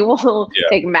it, they will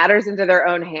take matters into their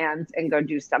own hands and go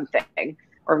do something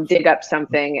or dig up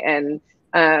something. And,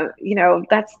 you know,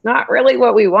 that's not really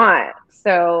what we want.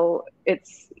 So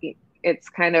it's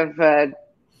kind of,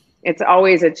 it's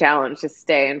always a challenge to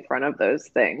stay in front of those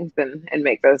things and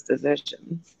make those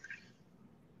decisions.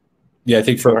 Yeah, I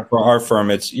think for our firm,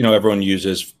 it's, you know, everyone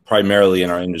uses primarily in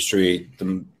our industry,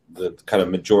 the kind of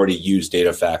majority use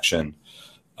Data Faction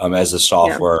as a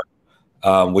software,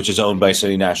 which is owned by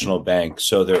City National Bank.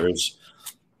 So there's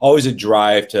always a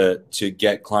drive to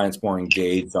get clients more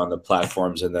engaged on the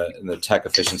platforms and the tech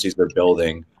efficiencies they're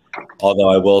building. Although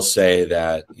I will say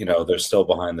that, you know, they're still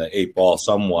behind the 8 ball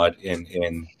somewhat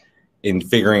in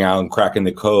figuring out and cracking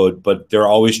the code, but they're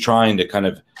always trying to kind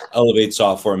of elevate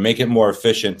software and make it more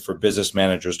efficient for business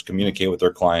managers to communicate with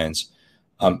their clients.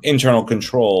 Internal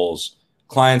controls,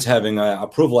 clients having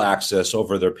approval access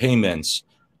over their payments.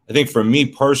 I think for me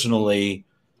personally,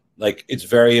 like, it's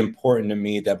very important to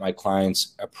me that my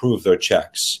clients approve their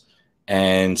checks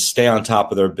and stay on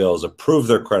top of their bills, approve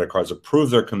their credit cards, approve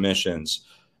their commissions.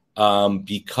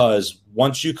 Because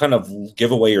once you kind of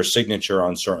give away your signature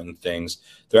on certain things,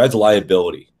 there adds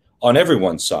liability on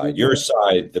everyone's side, your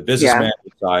side, the business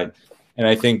manager side. And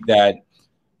I think that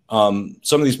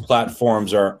some of these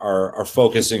platforms are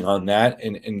focusing on that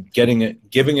and giving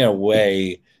it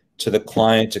away to the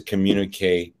client to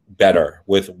communicate better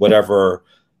with whatever,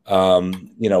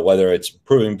 you know, whether it's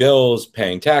approving bills,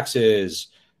 paying taxes,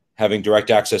 having direct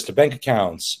access to bank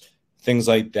accounts, things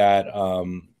like that.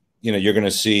 You know, you're going to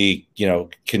see, you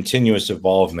know, continuous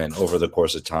evolvement over the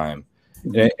course of time.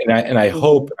 And I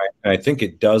hope, and I think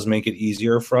it does make it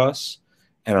easier for us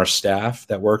and our staff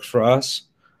that works for us.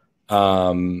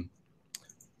 From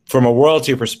a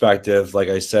royalty perspective, like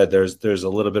I said, there's a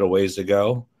little bit of ways to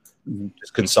go,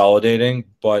 just consolidating,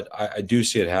 but I do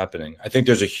see it happening. I think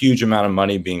there's a huge amount of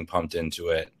money being pumped into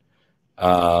it.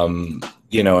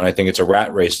 You know, and I think it's a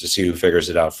rat race to see who figures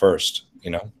it out first,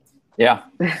 you know? Yeah.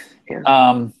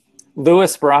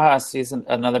 Louis Barajas, he's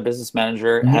another business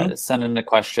manager, has sent in a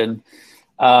question,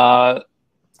 kind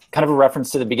of a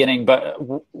reference to the beginning, but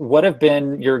what have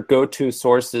been your go-to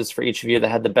sources for each of you that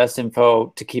had the best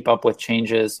info to keep up with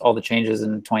changes, all the changes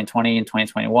in 2020 and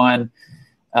 2021?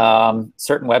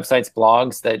 Certain websites,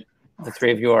 blogs that the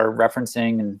three of you are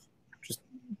referencing and just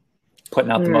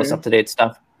putting out the most up-to-date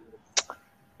stuff?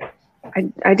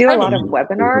 I do a lot of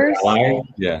webinars.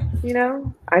 Yeah. You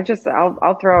know,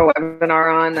 I'll throw a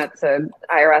webinar on that's a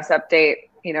IRS update,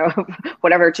 you know,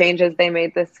 whatever changes they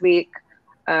made this week.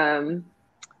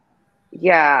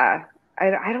 Yeah,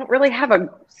 I don't really have a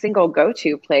single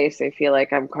go-to place. I feel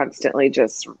like I'm constantly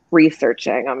just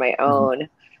researching on my own.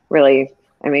 Really,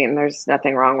 I mean, there's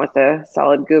nothing wrong with a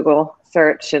solid Google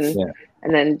search and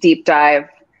then deep dive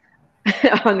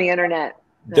on the internet.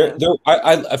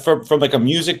 From like a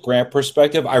music grant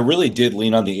perspective, I really did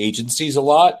lean on the agencies a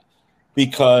lot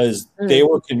because they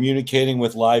were communicating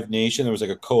with Live Nation. There was like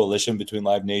a coalition between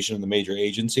Live Nation and the major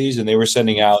agencies, and they were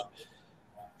sending out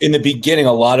in the beginning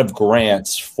a lot of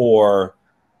grants for,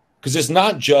 because it's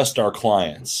not just our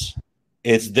clients,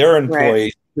 it's their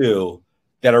employees too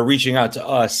that are reaching out to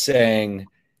us saying,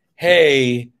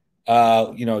 hey,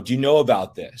 do you know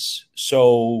about this?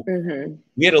 So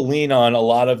we had to lean on a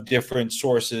lot of different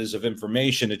sources of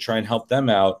information to try and help them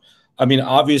out. I mean,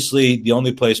 obviously, the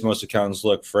only place most accountants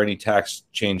look for any tax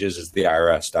changes is the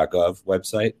IRS.gov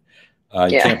website.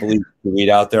 You can't believe you read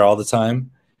out there all the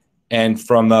time. And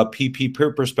from a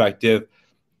PPP perspective,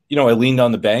 I leaned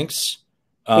on the banks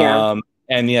and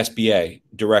the SBA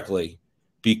directly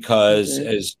because,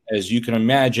 as you can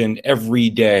imagine, every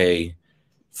day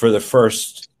for the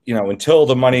first, until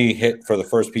the money hit for the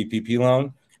first PPP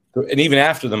loan, and even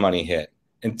after the money hit,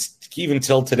 and even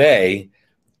till today,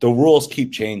 the rules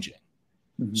keep changing.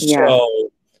 So,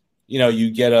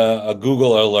 you get a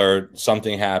Google alert,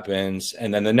 something happens,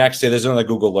 and then the next day there's another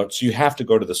Google alert. So you have to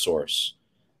go to the source.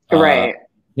 Right.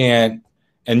 And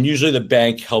usually the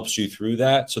bank helps you through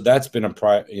that. So that's been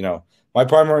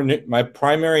my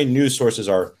primary news sources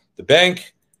are the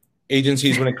bank,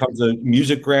 agencies when it comes to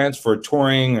music grants for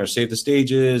touring or Save the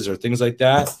Stages or things like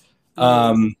that,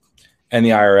 and the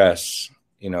IRS,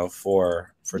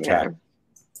 for tax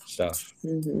stuff.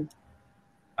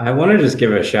 I want to just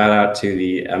give a shout out to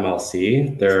the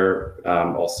MLC. They're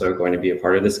also going to be a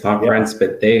part of this conference,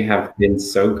 but they have been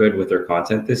so good with their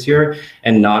content this year,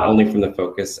 and not only from the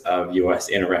focus of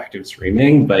US interactive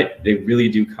streaming, but they really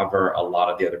do cover a lot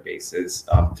of the other bases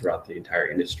throughout the entire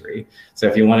industry. So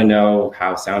if you want to know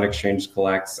how Sound Exchange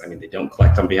collects, I mean, they don't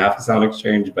collect on behalf of Sound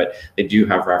Exchange, but they do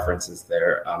have references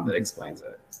there that explains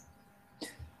it.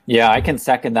 Yeah, I can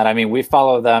second that. I mean, we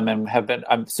follow them and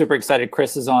I'm super excited.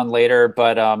 Chris is on later,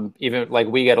 but even like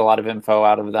we get a lot of info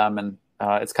out of them, and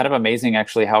it's kind of amazing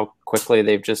actually how quickly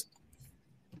they've just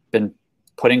been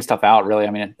putting stuff out, really.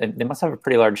 I mean, they must have a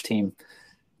pretty large team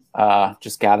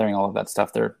just gathering all of that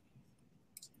stuff. They're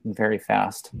very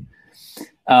fast.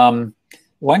 One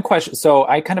question. So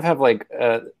I kind of have like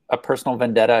a personal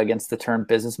vendetta against the term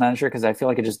business manager because I feel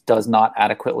like it just does not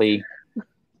adequately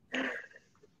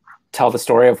tell the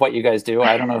story of what you guys do.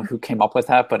 I don't know who came up with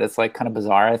that, but it's like kind of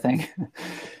bizarre, I think.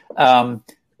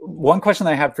 One question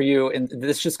I have for you, and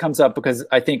this just comes up because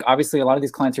I think obviously a lot of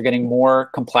these clients are getting more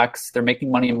complex. They're making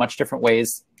money in much different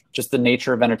ways. Just the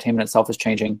nature of entertainment itself is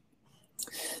changing.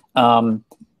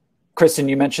 Kristen,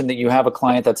 you mentioned that you have a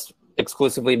client that's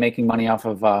exclusively making money off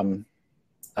of,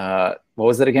 what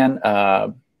was it again?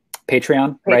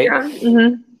 Patreon, right?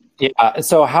 Yeah.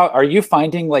 So how are you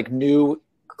finding like new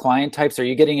client types? Are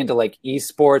you getting into like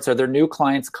esports? Are there new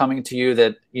clients coming to you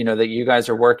that that you guys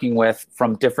are working with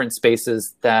from different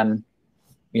spaces than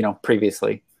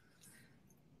previously?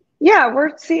 Yeah,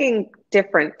 we're seeing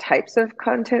different types of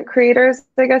content creators,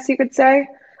 I guess you could say.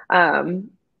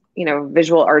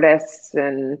 Visual artists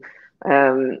and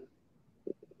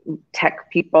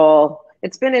tech people.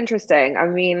 It's been interesting. I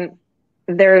mean,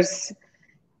 there's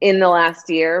in the last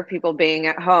year, people being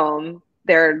at home,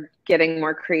 they're getting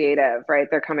more creative, right?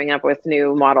 They're coming up with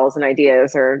new models and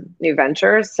ideas or new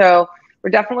ventures. So we're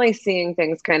definitely seeing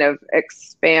things kind of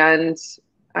expand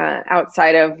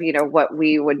outside of, what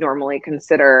we would normally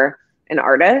consider an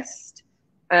artist.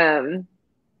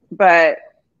 But,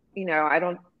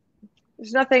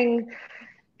 there's nothing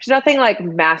like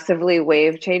massively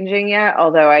wave changing yet.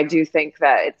 Although I do think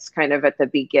that it's kind of at the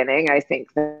beginning. I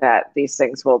think that these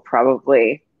things will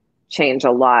probably change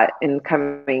a lot in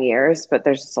coming years, but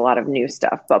there's just a lot of new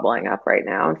stuff bubbling up right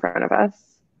now in front of us.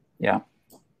 Yeah.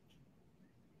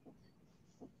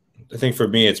 I think for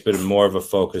me, it's been more of a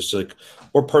focus. Like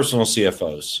we're personal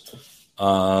CFOs,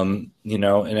 and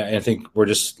I think we're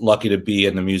just lucky to be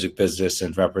in the music business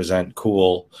and represent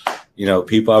cool,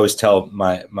 people. I always tell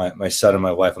my son and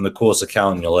my wife, I'm the coolest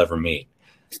accountant you'll ever meet.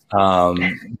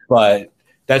 But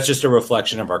that's just a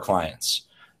reflection of our clients.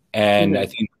 And I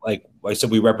think, like I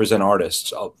said, we represent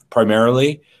artists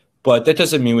primarily, but that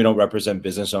doesn't mean we don't represent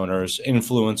business owners.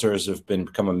 Influencers have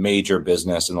become a major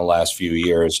business in the last few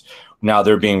years. Now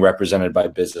they're being represented by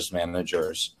business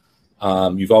managers.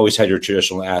 You've always had your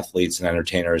traditional athletes and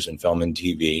entertainers in film and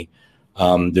TV.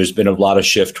 There's been a lot of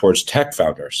shift towards tech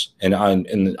founders and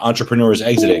entrepreneurs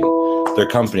exiting their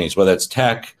companies, whether it's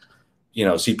tech,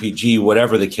 CPG,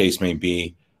 whatever the case may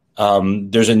be.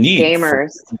 There's a need.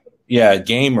 Gamers.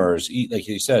 Gamers, like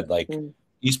you said, like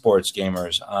esports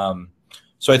gamers.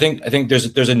 So I think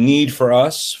there's a need for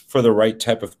us for the right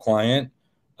type of client.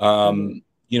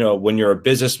 when you're a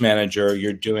business manager,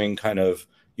 you're doing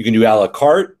you can do a la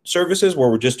carte services where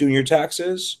we're just doing your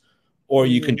taxes, or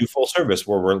you can do full service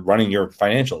where we're running your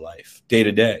financial life day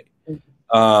to day.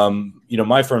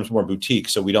 My firm's more boutique,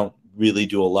 so we don't really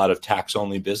do a lot of tax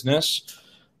only business,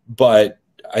 but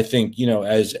I think,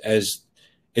 as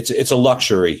it's a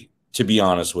luxury, to be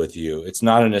honest with you. It's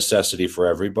not a necessity for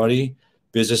everybody.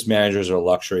 Business managers are a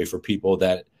luxury for people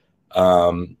that,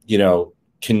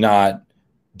 cannot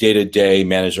day to day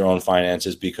manage their own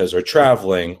finances because they're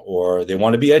traveling or they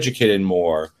want to be educated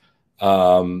more.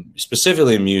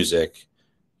 Specifically in music,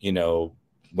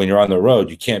 when you're on the road,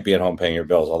 you can't be at home paying your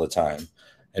bills all the time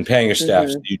and paying your staff.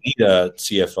 So you need a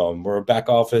CFO, and we're a back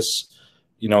office,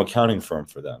 accounting firm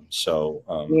for them. So,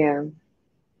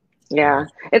 yeah.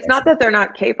 It's not that they're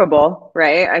not capable,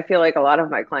 right? I feel like a lot of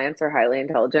my clients are highly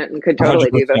intelligent and could totally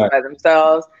 100%. do this by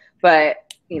themselves, but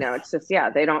it's just,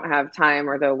 they don't have time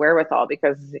or the wherewithal,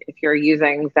 because if you're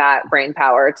using that brain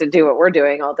power to do what we're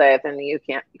doing all day, then you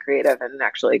can't be creative and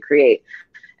actually create.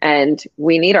 And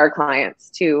we need our clients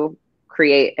to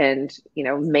create and,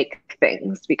 make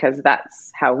things, because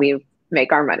that's how we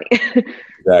make our money. Exactly.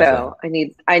 So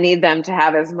I need them to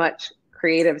have as much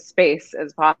creative space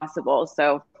as possible.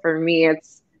 So for me,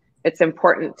 it's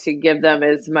important to give them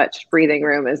as much breathing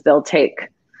room as they'll take,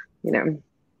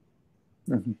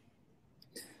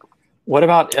 What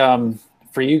about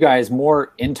for you guys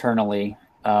more internally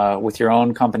with your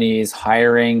own companies?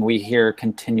 Hiring, we hear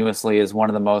continuously, is one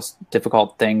of the most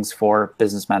difficult things for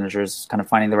business managers, kind of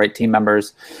finding the right team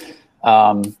members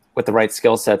with the right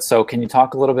skill sets. So can you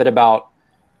talk a little bit about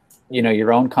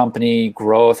your own company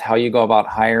growth, how you go about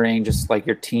hiring, just like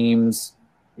your teams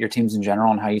in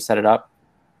general, and how you set it up?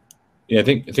 Yeah, I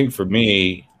think for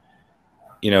me,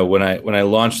 when I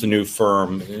launched the new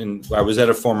firm, and I was at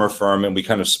a former firm, and we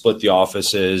kind of split the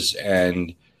offices,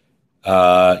 and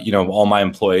all my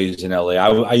employees in LA.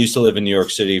 I used to live in New York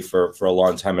City for a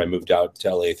long time. I moved out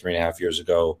to LA 3.5 years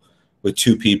ago with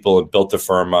 2 people and built the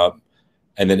firm up,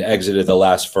 and then exited the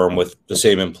last firm with the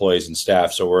same employees and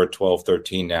staff. So we're at 12,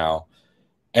 13 now,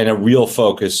 and a real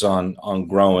focus on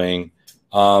growing.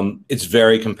 It's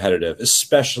very competitive,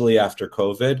 especially after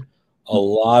COVID. A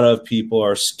lot of people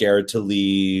are scared to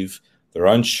leave. They're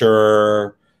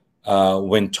unsure.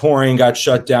 When touring got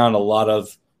shut down, a lot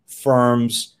of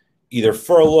firms either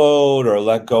furloughed or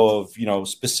let go of,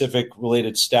 specific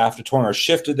related staff to touring, or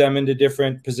shifted them into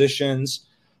different positions.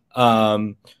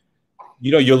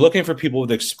 You're looking for people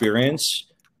with experience,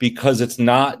 because it's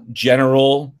not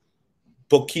general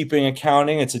bookkeeping,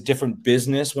 accounting. It's a different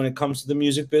business when it comes to the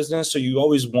music business. So you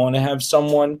always want to have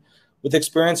someone with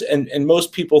experience. And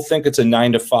most people think it's a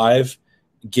 9-to-5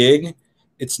 gig.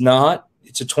 It's not.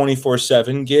 It's a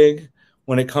 24/7 gig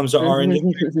when it comes to our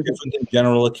industry. It's different than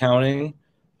general accounting.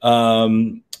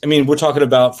 We're talking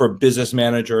about for business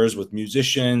managers with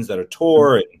musicians that are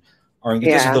tour and are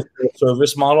this is the full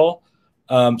service model.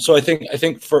 So I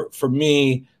think for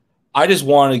me, I just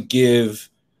want to give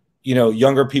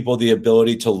younger people the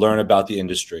ability to learn about the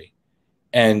industry.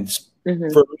 And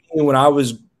for me, when I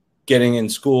was getting in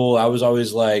school, I was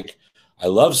always like, I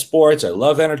love sports, I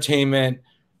love entertainment.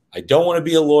 I don't want to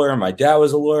be a lawyer. My dad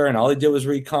was a lawyer, and all he did was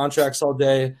read contracts all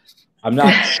day. I'm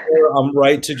not sure I'm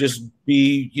right to just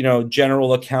be,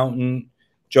 general accountant,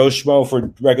 Joe Schmo,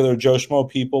 for regular Joe Schmo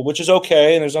people, which is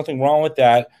okay. And there's nothing wrong with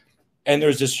that. And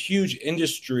there's this huge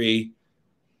industry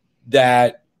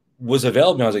that was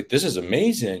available. I was like, this is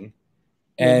amazing.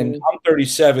 And I'm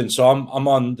 37, so I'm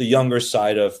on the younger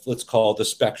side of, let's call it, the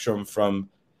spectrum from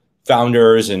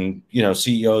founders and,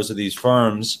 CEOs of these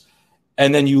firms.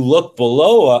 And then you look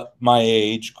below my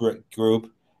age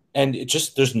group, and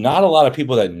there's not a lot of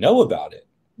people that know about it.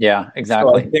 Yeah,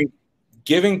 exactly. So I think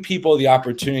giving people the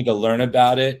opportunity to learn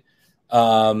about it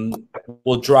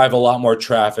will drive a lot more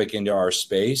traffic into our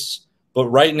space. But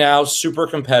right now, super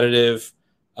competitive,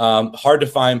 hard to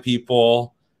find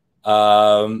people.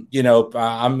 I'm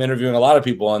interviewing a lot of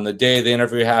people, and the day the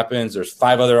interview happens, there's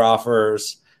 5 other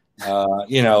offers.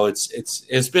 It's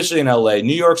especially in LA.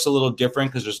 New York's a little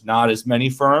different because there's not as many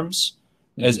firms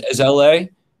as LA.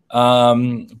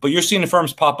 But you're seeing the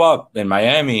firms pop up in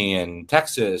Miami and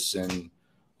Texas and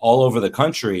all over the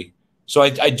country. So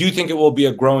I do think it will be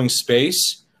a growing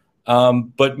space.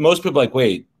 But most people are like,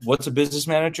 wait, what's a business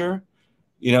manager?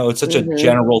 It's such a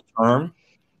general term.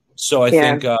 So I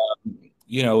think,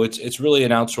 it's really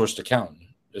an outsourced accountant,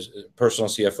 a personal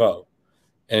CFO.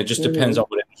 And it just depends on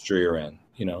what industry you're in,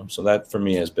 So that for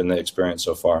me has been the experience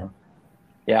so far.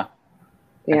 Yeah.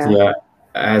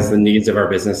 As the needs of our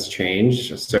business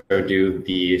change, so do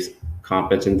the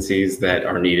competencies that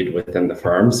are needed within the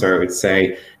firm. So I would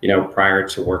say, prior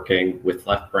to working with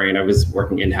Left Brain, I was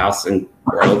working in-house in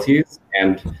royalties,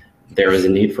 and there is a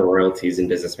need for royalties in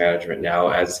business management now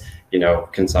as,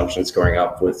 consumption's going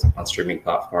up on streaming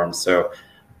platforms. So,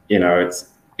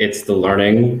 it's the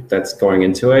learning that's going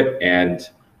into it, and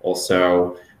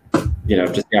also,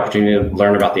 just the opportunity to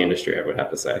learn about the industry, I would have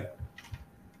to say.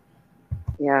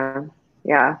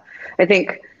 Yeah. I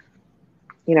think,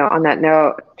 on that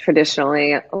note,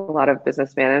 traditionally, a lot of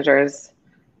business managers,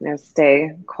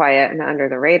 stay quiet and under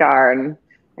the radar. And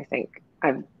I think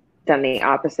I've done the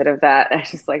opposite of that. I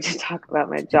just like to talk about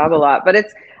my job a lot, but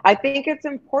I think it's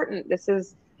important. This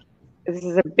is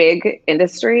a big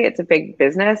industry. It's a big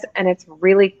business, and it's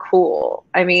really cool.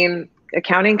 I mean,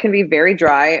 accounting can be very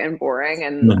dry and boring,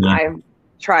 and I've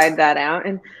tried that out,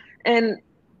 and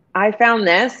I found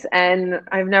this, and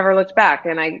I've never looked back,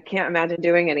 and I can't imagine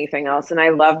doing anything else. And I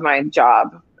love my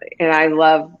job, and I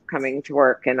love coming to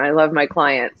work, and I love my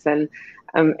clients and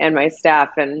my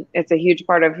staff, and it's a huge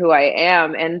part of who I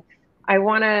am. And I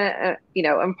want to,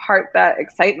 impart that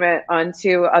excitement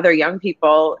onto other young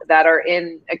people that are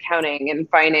in accounting and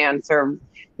finance, or,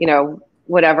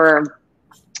 whatever,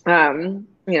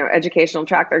 educational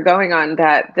track they're going on,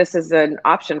 that this is an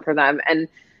option for them. And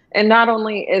not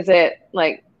only is it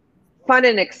like fun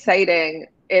and exciting,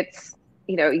 it's,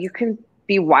 you can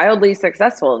be wildly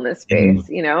successful in this space.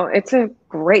 It's a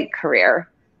great career.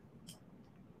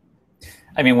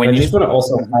 I mean, I just want to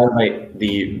also highlight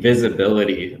the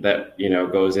visibility that,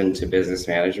 goes into business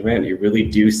management. You really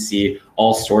do see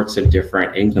all sorts of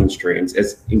different income streams,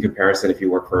 as in comparison, if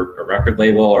you work for a record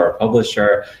label or a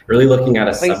publisher, really looking at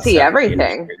a subset. You see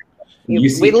everything.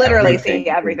 We literally see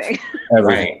everything.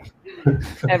 Right.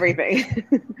 Everything.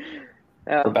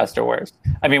 For best or worst.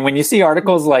 I mean, when you see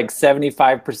articles like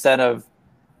 75% of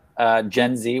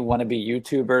Gen Z want to be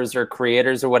YouTubers or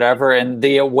creators or whatever, and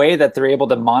the way that they're able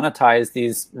to monetize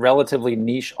these relatively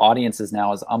niche audiences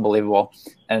now is unbelievable.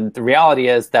 And the reality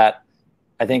is that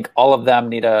I think all of them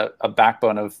need a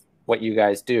backbone of what you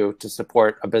guys do to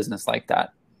support a business like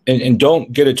that. And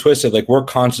don't get it twisted. Like, we're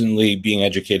constantly being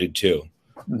educated too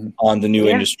on the new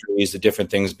industries, the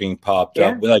different things being popped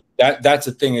up. Like that's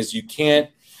the thing, is you can't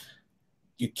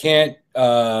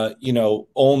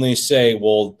only say,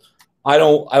 well, I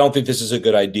don't think this is a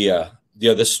good idea.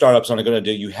 The startups aren't going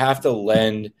to do. You have to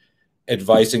lend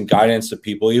advice and guidance to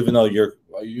people, even though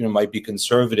you might be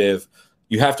conservative.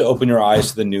 You have to open your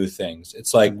eyes to the new things.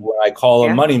 It's like when I call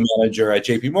a money manager at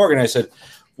JP Morgan, I said,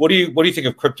 what do you think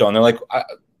of crypto? And they're like,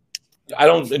 I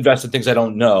don't invest in things I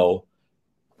don't know.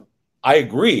 I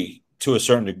agree to a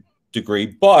certain degree,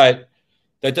 but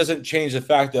that doesn't change the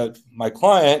fact that my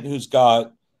client, who's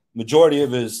got majority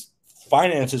of his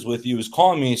finances with you, is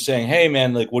calling me saying, hey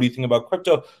man, like, what do you think about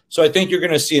crypto? So I think you're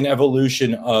going to see an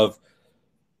evolution of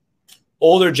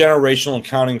older generational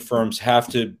accounting firms have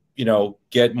to,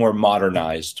 get more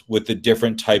modernized with the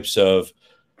different types of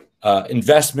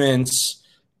investments,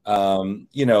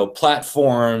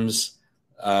 platforms,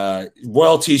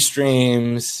 royalty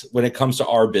streams when it comes to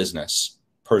our business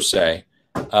per se.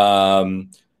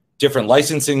 Different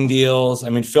licensing deals. I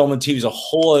mean, film and TV is a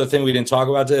whole other thing we didn't talk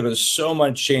about today, but there's so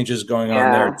much changes going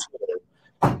on there too,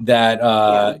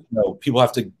 that people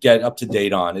have to get up to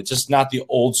date on. It's just not the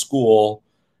old school,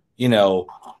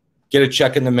 get a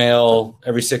check in the mail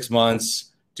every 6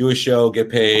 months, do a show, get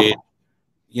paid.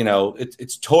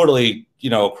 It's totally,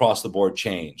 across the board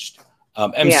changed.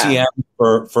 MCM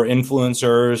for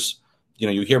influencers,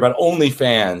 you hear about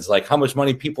OnlyFans, like how much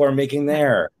money people are making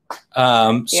there.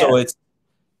 So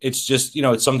it's just,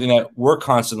 it's something that we're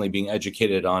constantly being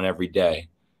educated on every day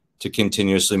to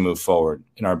continuously move forward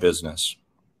in our business.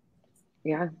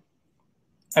 Yeah.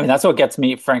 I mean, that's what gets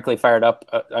me, frankly, fired up.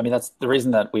 I mean, that's the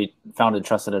reason that we founded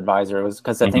Trusted Advisor, was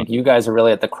because I think you guys are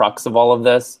really at the crux of all of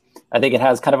this. I think it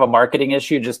has kind of a marketing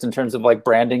issue just in terms of like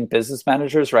branding business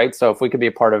managers, right? So if we could be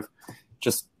a part of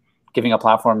just giving a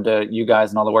platform to you guys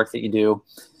and all the work that you do,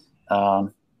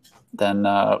 then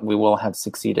we will have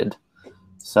succeeded.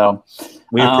 So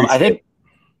I think,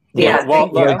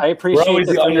 I appreciate. We're always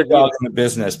the underdog in the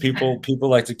business. People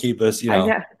like to keep us,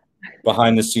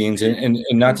 behind the scenes, and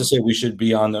not to say we should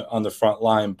be on the front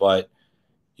line, but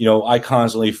I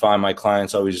constantly find my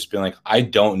clients always just being like, I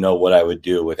don't know what I would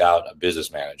do without a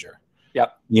business manager.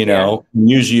 Yep.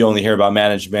 Usually you only hear about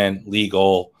management,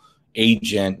 legal,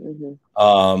 agent,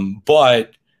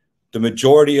 but the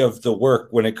majority of the work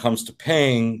when it comes to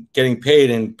getting paid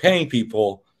and paying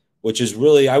people, which is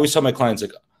really, I always tell my clients,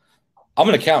 like, I'm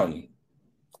an accountant.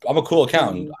 I'm a cool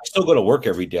accountant. I still go to work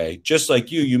every day. Just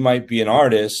like you might be an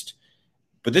artist,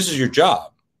 but this is your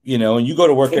job, and you go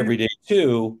to work every day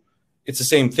too. it's the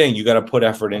same thing. You got to put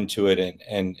effort into it,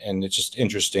 and it's just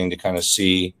interesting to kind of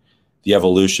see the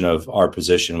evolution of our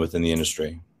position within the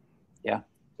industry. Yeah.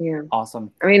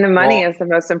 Awesome. I mean, the money is the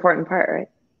most important part, right?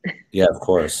 Yeah, of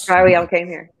course. That's why we all came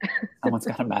here. Someone's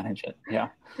got to manage it. Yeah.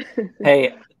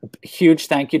 Hey, huge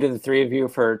thank you to the three of you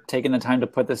for taking the time to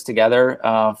put this together,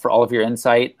 for all of your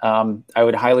insight. I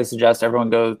would highly suggest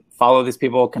everyone go follow these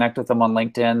people, connect with them on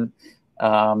LinkedIn.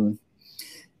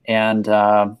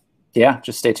 Yeah,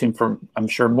 just stay tuned for, I'm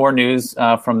sure, more news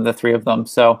from the three of them.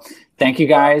 So thank you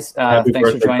guys. Thanks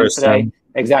for joining us today.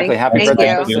 Exactly. Happy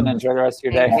birthday, Kristen. Enjoy the rest of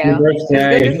your day. It's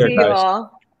good to see you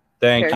all. Thank you.